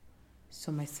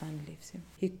 So my son leaves him.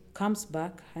 He comes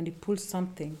back and he pulls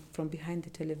something from behind the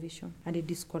television and he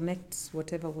disconnects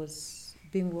whatever was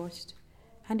being watched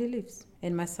and he leaves.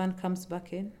 And my son comes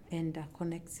back in and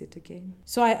connects it again.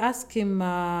 So I asked him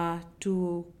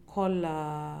to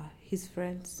call his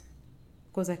friends,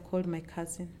 because I called my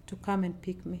cousin to come and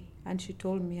pick me. And she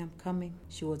told me I'm coming.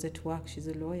 She was at work, she's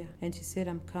a lawyer. And she said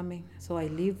I'm coming. So I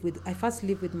first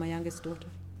live with my youngest daughter.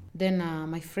 Then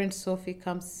my friend Sophie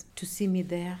comes to see me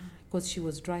there because she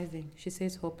was driving. She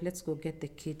says, Hope, let's go get the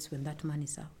kids when that man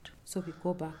is out. So we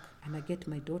go back and I get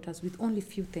my daughters with only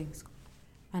few things.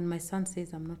 And my son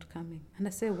says, I'm not coming. And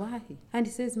I say, why? And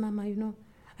he says, Mama,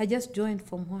 I just joined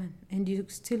Form 1 and you're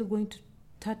still going to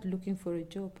start looking for a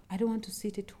job. I don't want to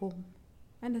sit at home.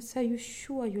 And I say, are you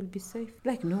sure you'll be safe?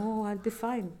 Like, no, I'll be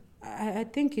fine. I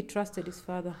think he trusted his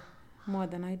father more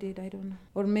than I did, I don't know.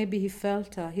 Or maybe he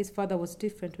felt his father was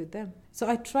different with them. So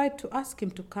I tried to ask him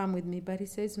to come with me, but he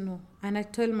says no. And I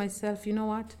tell myself, you know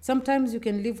what? Sometimes you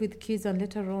can live with kids and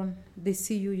later on they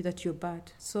see you that you're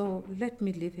bad. So let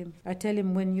me leave him. I tell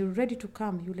him, when you're ready to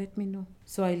come, you let me know.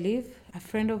 So I leave. A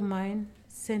friend of mine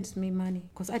sends me money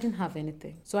because I didn't have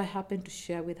anything. So I happened to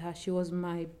share with her. She was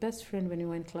my best friend when we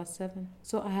were in class 7.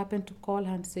 So I happened to call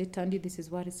her and say, Tandy, this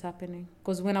is what is happening.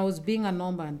 Because when I was being a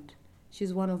nomad,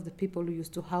 she's one of the people who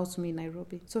used to house me in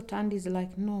Nairobi. So Tandy's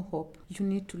like, no, Hope, you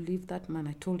need to leave that man.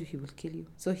 I told you he will kill you.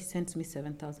 So he sends me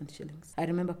 7,000 shillings. I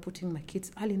remember putting my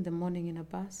kids early in the morning in a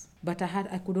bus. But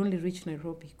I could only reach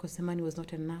Nairobi because the money was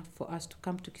not enough for us to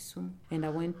come to Kisumu. And I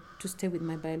went to stay with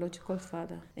my biological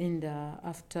father. And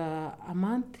after a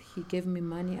month, he gave me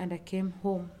money and I came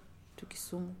home to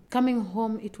Kisumu. Coming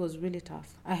home, it was really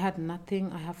tough. I had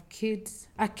nothing. I have kids.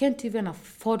 I can't even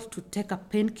afford to take a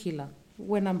painkiller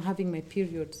when I'm having my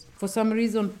periods. For some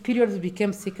reason, periods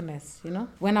became sickness,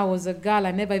 When I was a girl,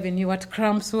 I never even knew what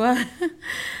cramps were.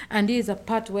 And here's a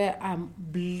part where I'm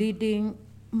bleeding,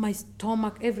 my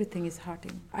stomach, everything is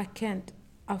hurting. I can't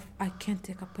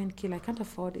take a painkiller. I can't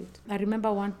afford it. I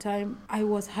remember one time I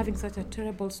was having such a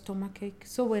terrible stomachache.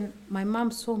 So when my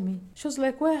mom saw me, she was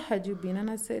like, "Where had you been?" And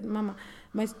I said, "Mama,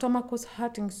 my stomach was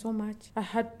hurting so much. I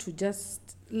had to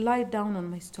just lie down on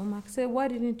my stomach." Say, "Why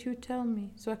didn't you tell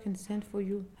me so I can send for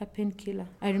you a painkiller?"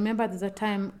 I remember there's a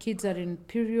time kids are in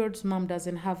periods, mom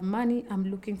doesn't have money. I'm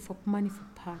looking for money for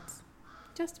pads.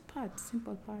 Just pads,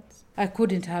 simple pads. I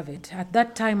couldn't have it. At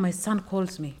that time, my son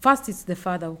calls me. First, it's the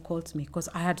father who calls me because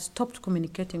I had stopped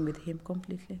communicating with him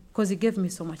completely because he gave me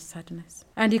so much sadness.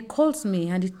 And he calls me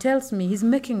and he tells me he's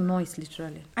making noise,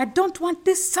 literally. "I don't want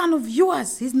this son of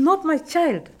yours. He's not my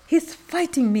child. He's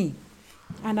fighting me."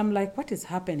 And I'm like, what is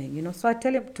happening? So I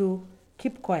tell him to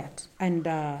keep quiet and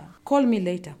call me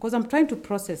later because I'm trying to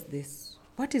process this.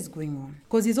 What is going on?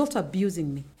 Because he's also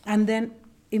abusing me. And then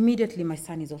immediately my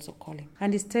son is also calling.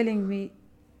 And he's telling me,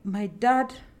 "My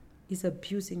dad is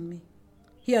abusing me.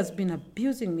 He has been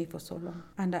abusing me for so long."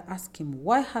 And I ask him,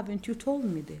 "Why haven't you told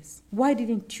me this? Why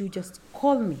didn't you just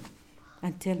call me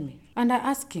and tell me?" And I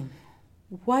ask him,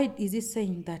 "Why is he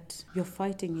saying that you're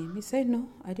fighting him?" He said, "No,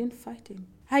 I didn't fight him.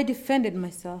 I defended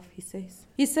myself," he says.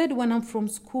 He said, "When I'm from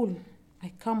school,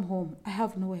 I come home, I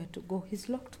have nowhere to go. He's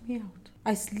locked me out.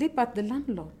 I sleep at the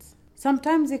landlord's.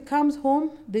 Sometimes he comes home,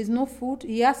 there's no food.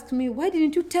 He asks me, 'Why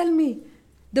didn't you tell me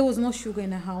there was no sugar in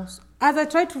the house?' As I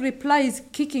try to reply, he's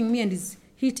kicking me and he's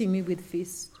hitting me with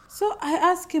fists. So I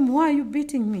ask him, 'Why are you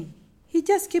beating me?' He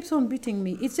just keeps on beating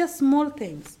me. It's just small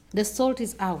things. The salt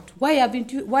is out. Why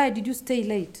did you stay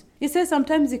late?" He says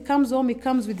sometimes he comes home, he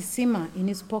comes with sima in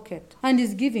his pocket and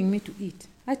he's giving me to eat.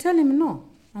 I tell him, "No,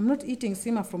 I'm not eating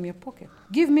sima from your pocket.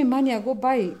 Give me money, I go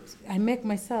buy it. I make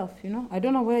myself, I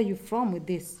don't know where you're from with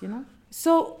this,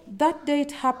 So that day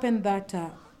it happened that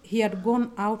he had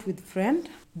gone out with a friend.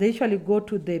 They usually go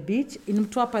to the beach. In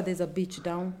Mtwapa, there's a beach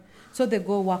down. So they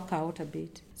go work out a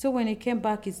bit. So when he came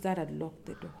back, his dad had locked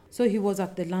the door. So he was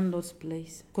at the landlord's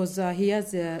place because he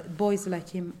has boys like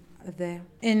him there.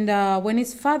 And when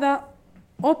his father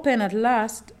opened at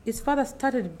last, his father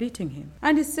started beating him.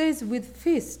 And he says with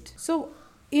fist. So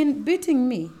in beating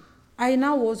me, I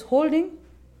now was holding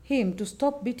him to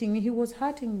stop beating me. He was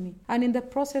hurting me. And in the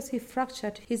process, he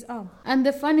fractured his arm. And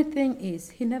the funny thing is,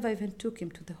 he never even took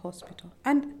him to the hospital.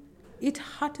 And it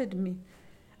hurted me.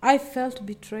 I felt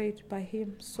betrayed by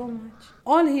him so much.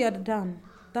 All he had done,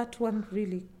 that one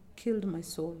really killed my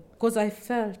soul. Because I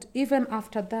felt, even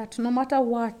after that, no matter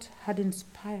what had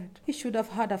inspired, he should have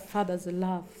had a father's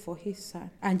love for his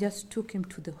son and just took him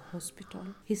to the hospital.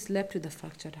 He slept with a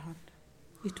fractured hand.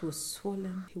 It was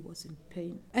swollen. He was in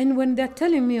pain. And when they're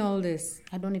telling me all this,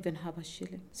 I don't even have a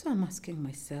shilling. So I'm asking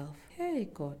myself, hey,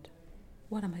 God,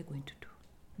 what am I going to do?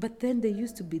 But then there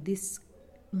used to be this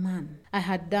man. I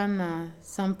had done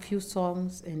some few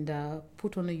songs and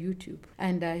put on a YouTube.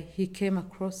 And he came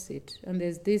across it. And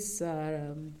there's this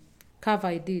cover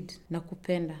I did,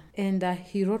 Nakupenda. And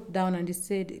he wrote down and he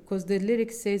said, because the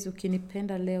lyric says,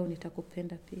 ukinipenda leo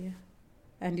nitakupenda pia.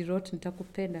 And he wrote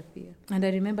nitakupenda pia. And I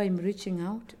remember him reaching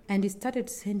out and he started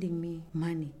sending me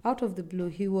money. Out of the blue,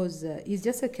 he's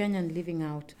just a Kenyan living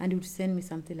out. And he would send me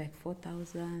something like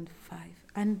 4,000, 5,000.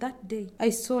 And that day,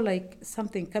 I saw like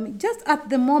something coming. Just at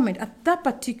the moment, at that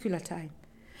particular time,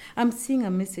 I'm seeing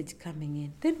a message coming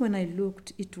in. Then when I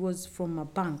looked, it was from a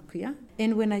bank, yeah?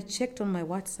 And when I checked on my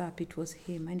WhatsApp, it was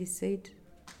him. And he said,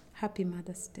 Happy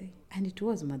Mother's Day. And it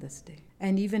was Mother's Day.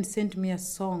 And he even sent me a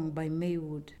song by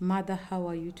Maywood, Mother, How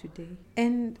Are You Today?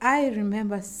 And I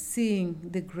remember seeing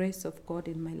the grace of God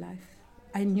in my life.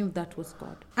 I knew that was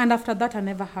God. And after that, I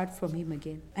never heard from him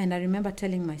again. And I remember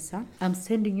telling my son, I'm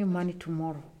sending you money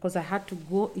tomorrow. Because I had to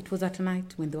go, it was at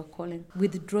night when they were calling,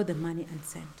 withdraw the money and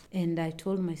send. And I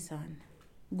told my son,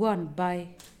 go and buy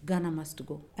Ghana Must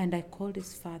Go. And I called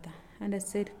his father and I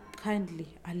said, kindly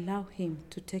allow him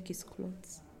to take his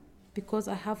clothes, because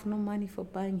I have no money for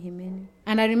buying him any.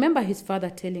 And I remember his father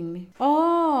telling me,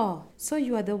 oh, so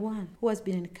you are the one who has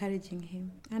been encouraging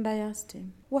him. And I asked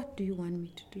him, what do you want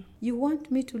me to do? You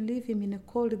want me to leave him in a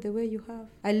cold the way you have?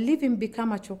 I leave him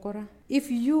become a chokora.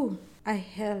 If you I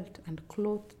held and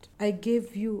clothed, I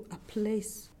gave you a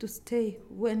place to stay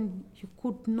when you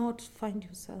could not find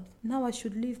yourself. Now I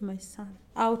should leave my son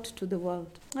out to the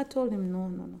world. I told him,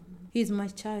 no. He's my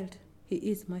child. He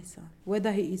is my son.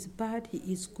 Whether he is bad, he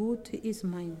is good, he is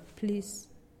mine. Please,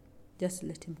 just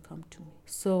let him come to me.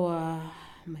 So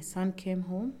my son came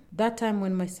home. That time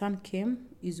when my son came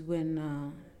is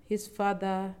when his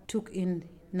father took in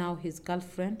now his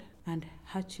girlfriend and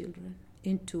her children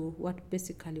into what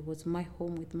basically was my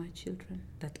home with my children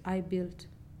that I built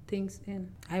things in.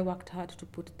 I worked hard to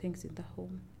put things in the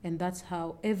home. And that's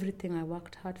how everything I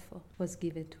worked hard for was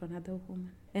given to another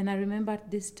woman. And I remember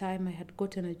at this time I had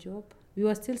gotten a job. We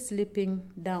were still sleeping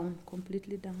down,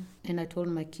 completely down. And I told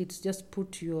my kids, just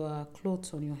put your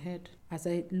clothes on your head as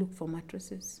I look for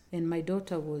mattresses. And my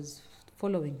daughter was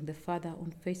following the father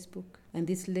on Facebook. And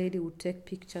this lady would take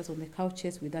pictures on the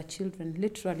couches with her children,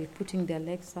 literally putting their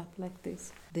legs up like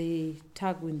this. They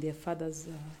tag with their father's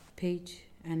page.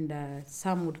 And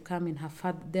some would come in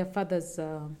their father's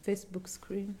Facebook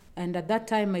screen. And at that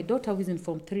time, my daughter, who is in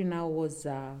Form 3 now, was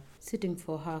sitting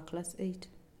for her Class 8.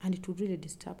 And it would really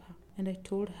disturb her. And I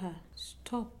told her,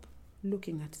 stop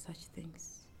looking at such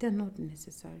things. They're not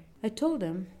necessary. I told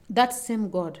them, that same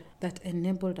God that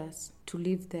enabled us to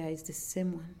live there is the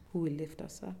same one who will lift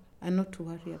us up. And not to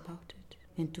worry about it.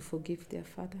 And to forgive their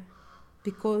father.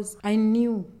 Because I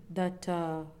knew that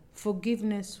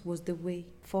forgiveness was the way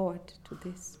forward to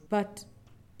this. But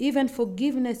even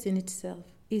forgiveness in itself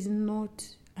is not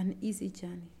an easy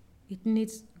journey. It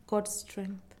needs God's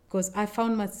strength. Because I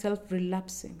found myself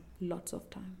relapsing lots of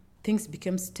time. Things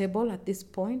became stable at this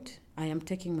point. I am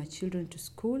taking my children to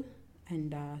school.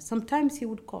 And sometimes he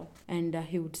would call. And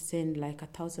he would send like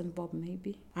 1,000 bob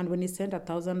maybe. And when he sent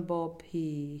 1,000 bob,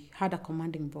 he had a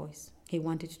commanding voice. He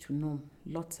wanted to know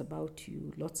lots about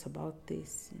you, lots about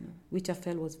this, which I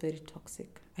felt was very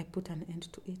toxic. I put an end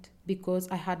to it because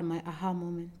I had my aha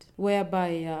moment,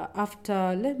 whereby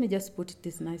after, let me just put it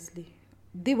this nicely,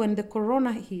 when the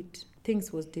corona hit,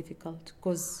 things was difficult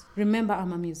because remember,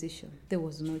 I'm a musician. There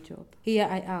was no job. Here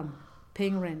I am,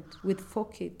 paying rent with 4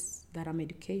 kids that I'm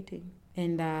educating.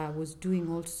 And I was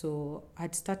doing also,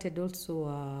 I'd started also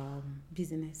a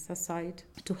business aside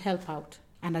to help out.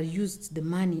 And I used the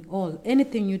money,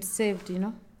 anything you'd saved,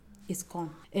 is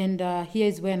gone. And here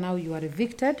is where now you are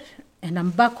evicted. And I'm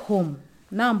back home.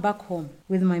 Now I'm back home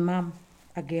with my mom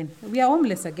again. We are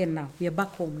homeless again now. We are back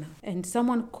home now. And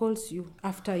someone calls you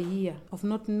after a year of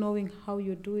not knowing how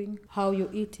you're doing, how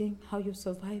you're eating, how you're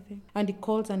surviving. And he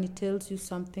calls and he tells you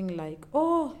something like,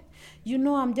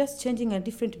 I'm just changing a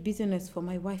different business for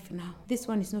my wife now. This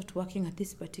one is not working at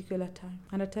this particular time.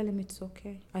 And I tell him it's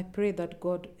okay. I pray that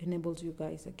God enables you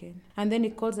guys again. And then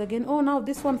he calls again, now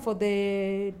this one for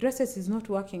the dresses is not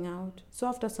working out. So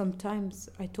after some times,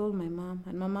 I told my mom,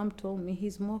 and my mom told me,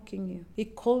 he's mocking you. He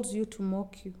calls you to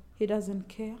mock you. He doesn't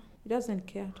care. He doesn't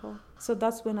care at all. So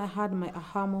that's when I had my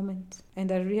aha moment.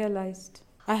 And I realized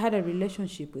I had a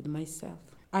relationship with myself.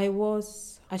 I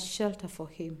was a shelter for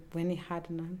him when he had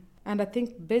none. And I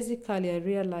think basically I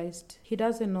realized he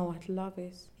doesn't know what love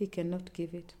is. He cannot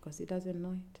give it because he doesn't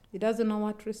know it. He doesn't know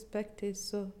what respect is,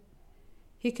 so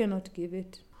he cannot give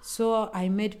it. So I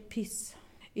made peace,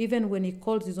 even when he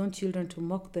called his own children to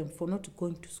mock them for not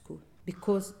going to school,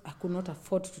 because I could not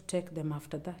afford to take them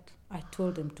after that. I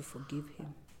told them to forgive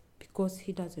him because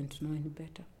he doesn't know any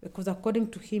better. Because according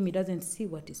to him, he doesn't see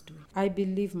what he's doing. I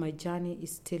believe my journey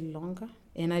is still longer,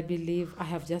 and I believe I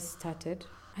have just started.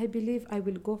 I believe I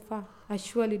will go far. I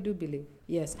surely do believe.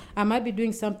 Yes, I might be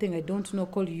doing something I don't know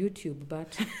called YouTube,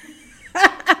 but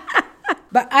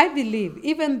but I believe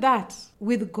even that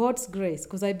with God's grace,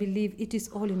 because I believe it is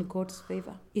all in God's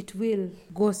favor, it will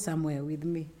go somewhere with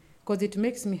me because it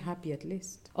makes me happy at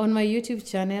least. On my YouTube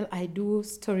channel, I do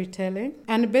storytelling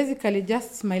and basically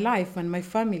just my life and my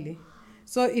family.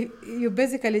 So you're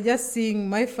basically just seeing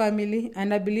my family,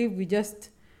 and I believe we just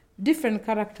different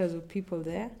characters of people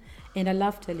there. And I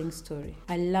love telling story.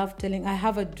 I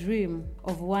have a dream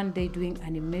of one day doing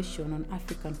animation on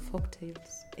African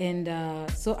folktales. And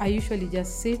so I usually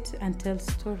just sit and tell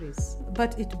stories.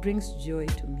 But it brings joy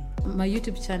to me. My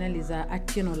YouTube channel is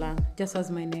Atieno Lang, just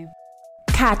as my name.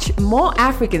 Catch more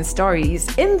African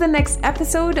stories in the next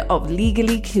episode of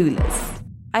Legally Clueless.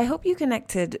 I hope you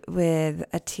connected with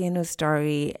Atieno's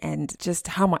story and just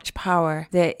how much power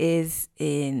there is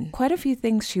in quite a few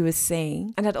things she was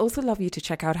saying. And I'd also love you to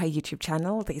check out her YouTube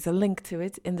channel. There's a link to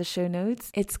it in the show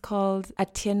notes. It's called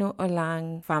Atieno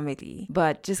Olang Family.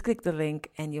 But just click the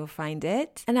link and you'll find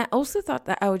it. And I also thought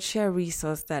that I would share a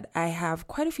resource that I have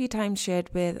quite a few times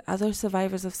shared with other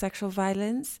survivors of sexual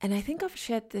violence. And I think I've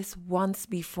shared this once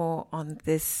before on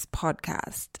this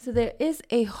podcast. So there is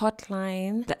a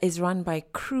hotline that is run by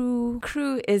CREAW.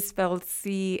 CREAW is spelled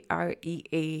CREAW,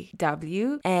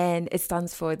 and it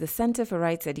stands for the Center for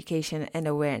Rights Education and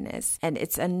Awareness. And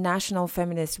it's a national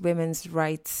feminist women's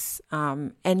rights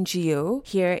NGO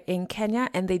here in Kenya.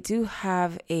 And they do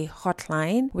have a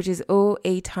hotline, which is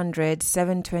 0800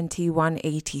 720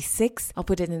 186. I'll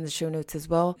put it in the show notes as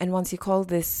well. And once you call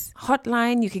this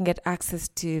hotline, you can get access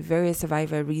to various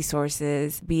survivor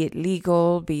resources, be it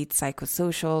legal, be it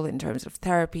psychosocial in terms of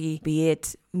therapy, be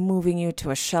it moving you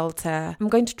to a shelter. I'm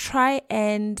going to try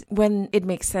and, when it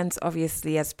makes sense,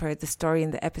 obviously, as per the story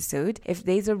in the episode, if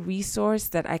there's a resource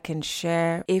that I can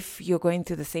share, if you're going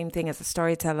through the same thing as a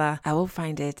storyteller, I will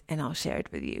find it and I'll share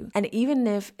it with you. And even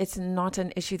if it's not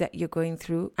an issue that you're going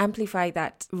through, amplify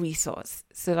that resource.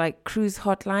 So like CREAW's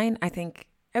hotline, I think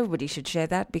everybody should share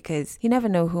that, because you never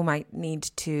know who might need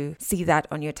to see that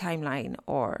on your timeline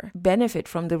or benefit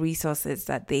from the resources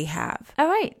that they have. All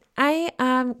right. I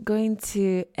am going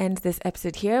to end this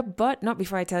episode here, but not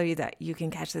before I tell you that you can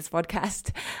catch this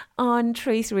podcast on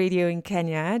Trace Radio in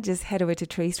Kenya. Just head over to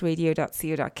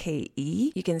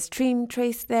traceradio.co.ke. You can stream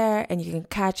Trace there, and you can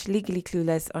catch Legally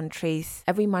Clueless on Trace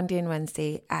every Monday and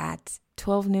Wednesday at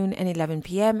 12 noon and 11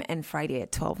 p.m. and Friday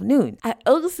at 12 noon. I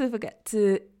also forgot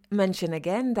to mention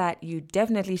again that you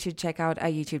definitely should check out our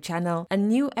YouTube channel. A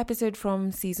new episode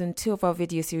from season 2 of our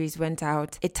video series went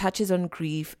out. It touches on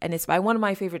grief, and it's by one of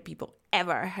my favorite people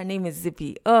ever. Her name is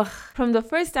Zippy. From the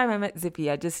first time I met Zippy,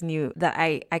 I just knew that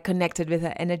I connected with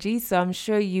her energy. So I'm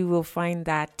sure you will find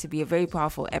that to be a very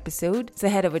powerful episode. So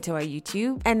head over to our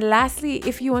YouTube. And lastly,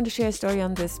 if you want to share a story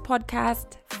on this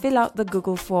podcast, fill out the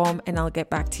Google form and I'll get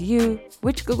back to you.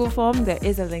 Which Google form? There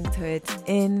is a link to it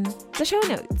in the show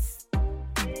notes.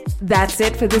 That's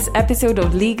it for this episode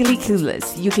of Legally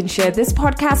Clueless. You can share this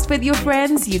podcast with your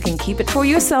friends. You can keep it for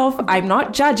yourself. I'm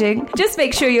not judging. Just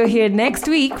make sure you're here next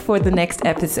week for the next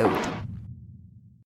episode.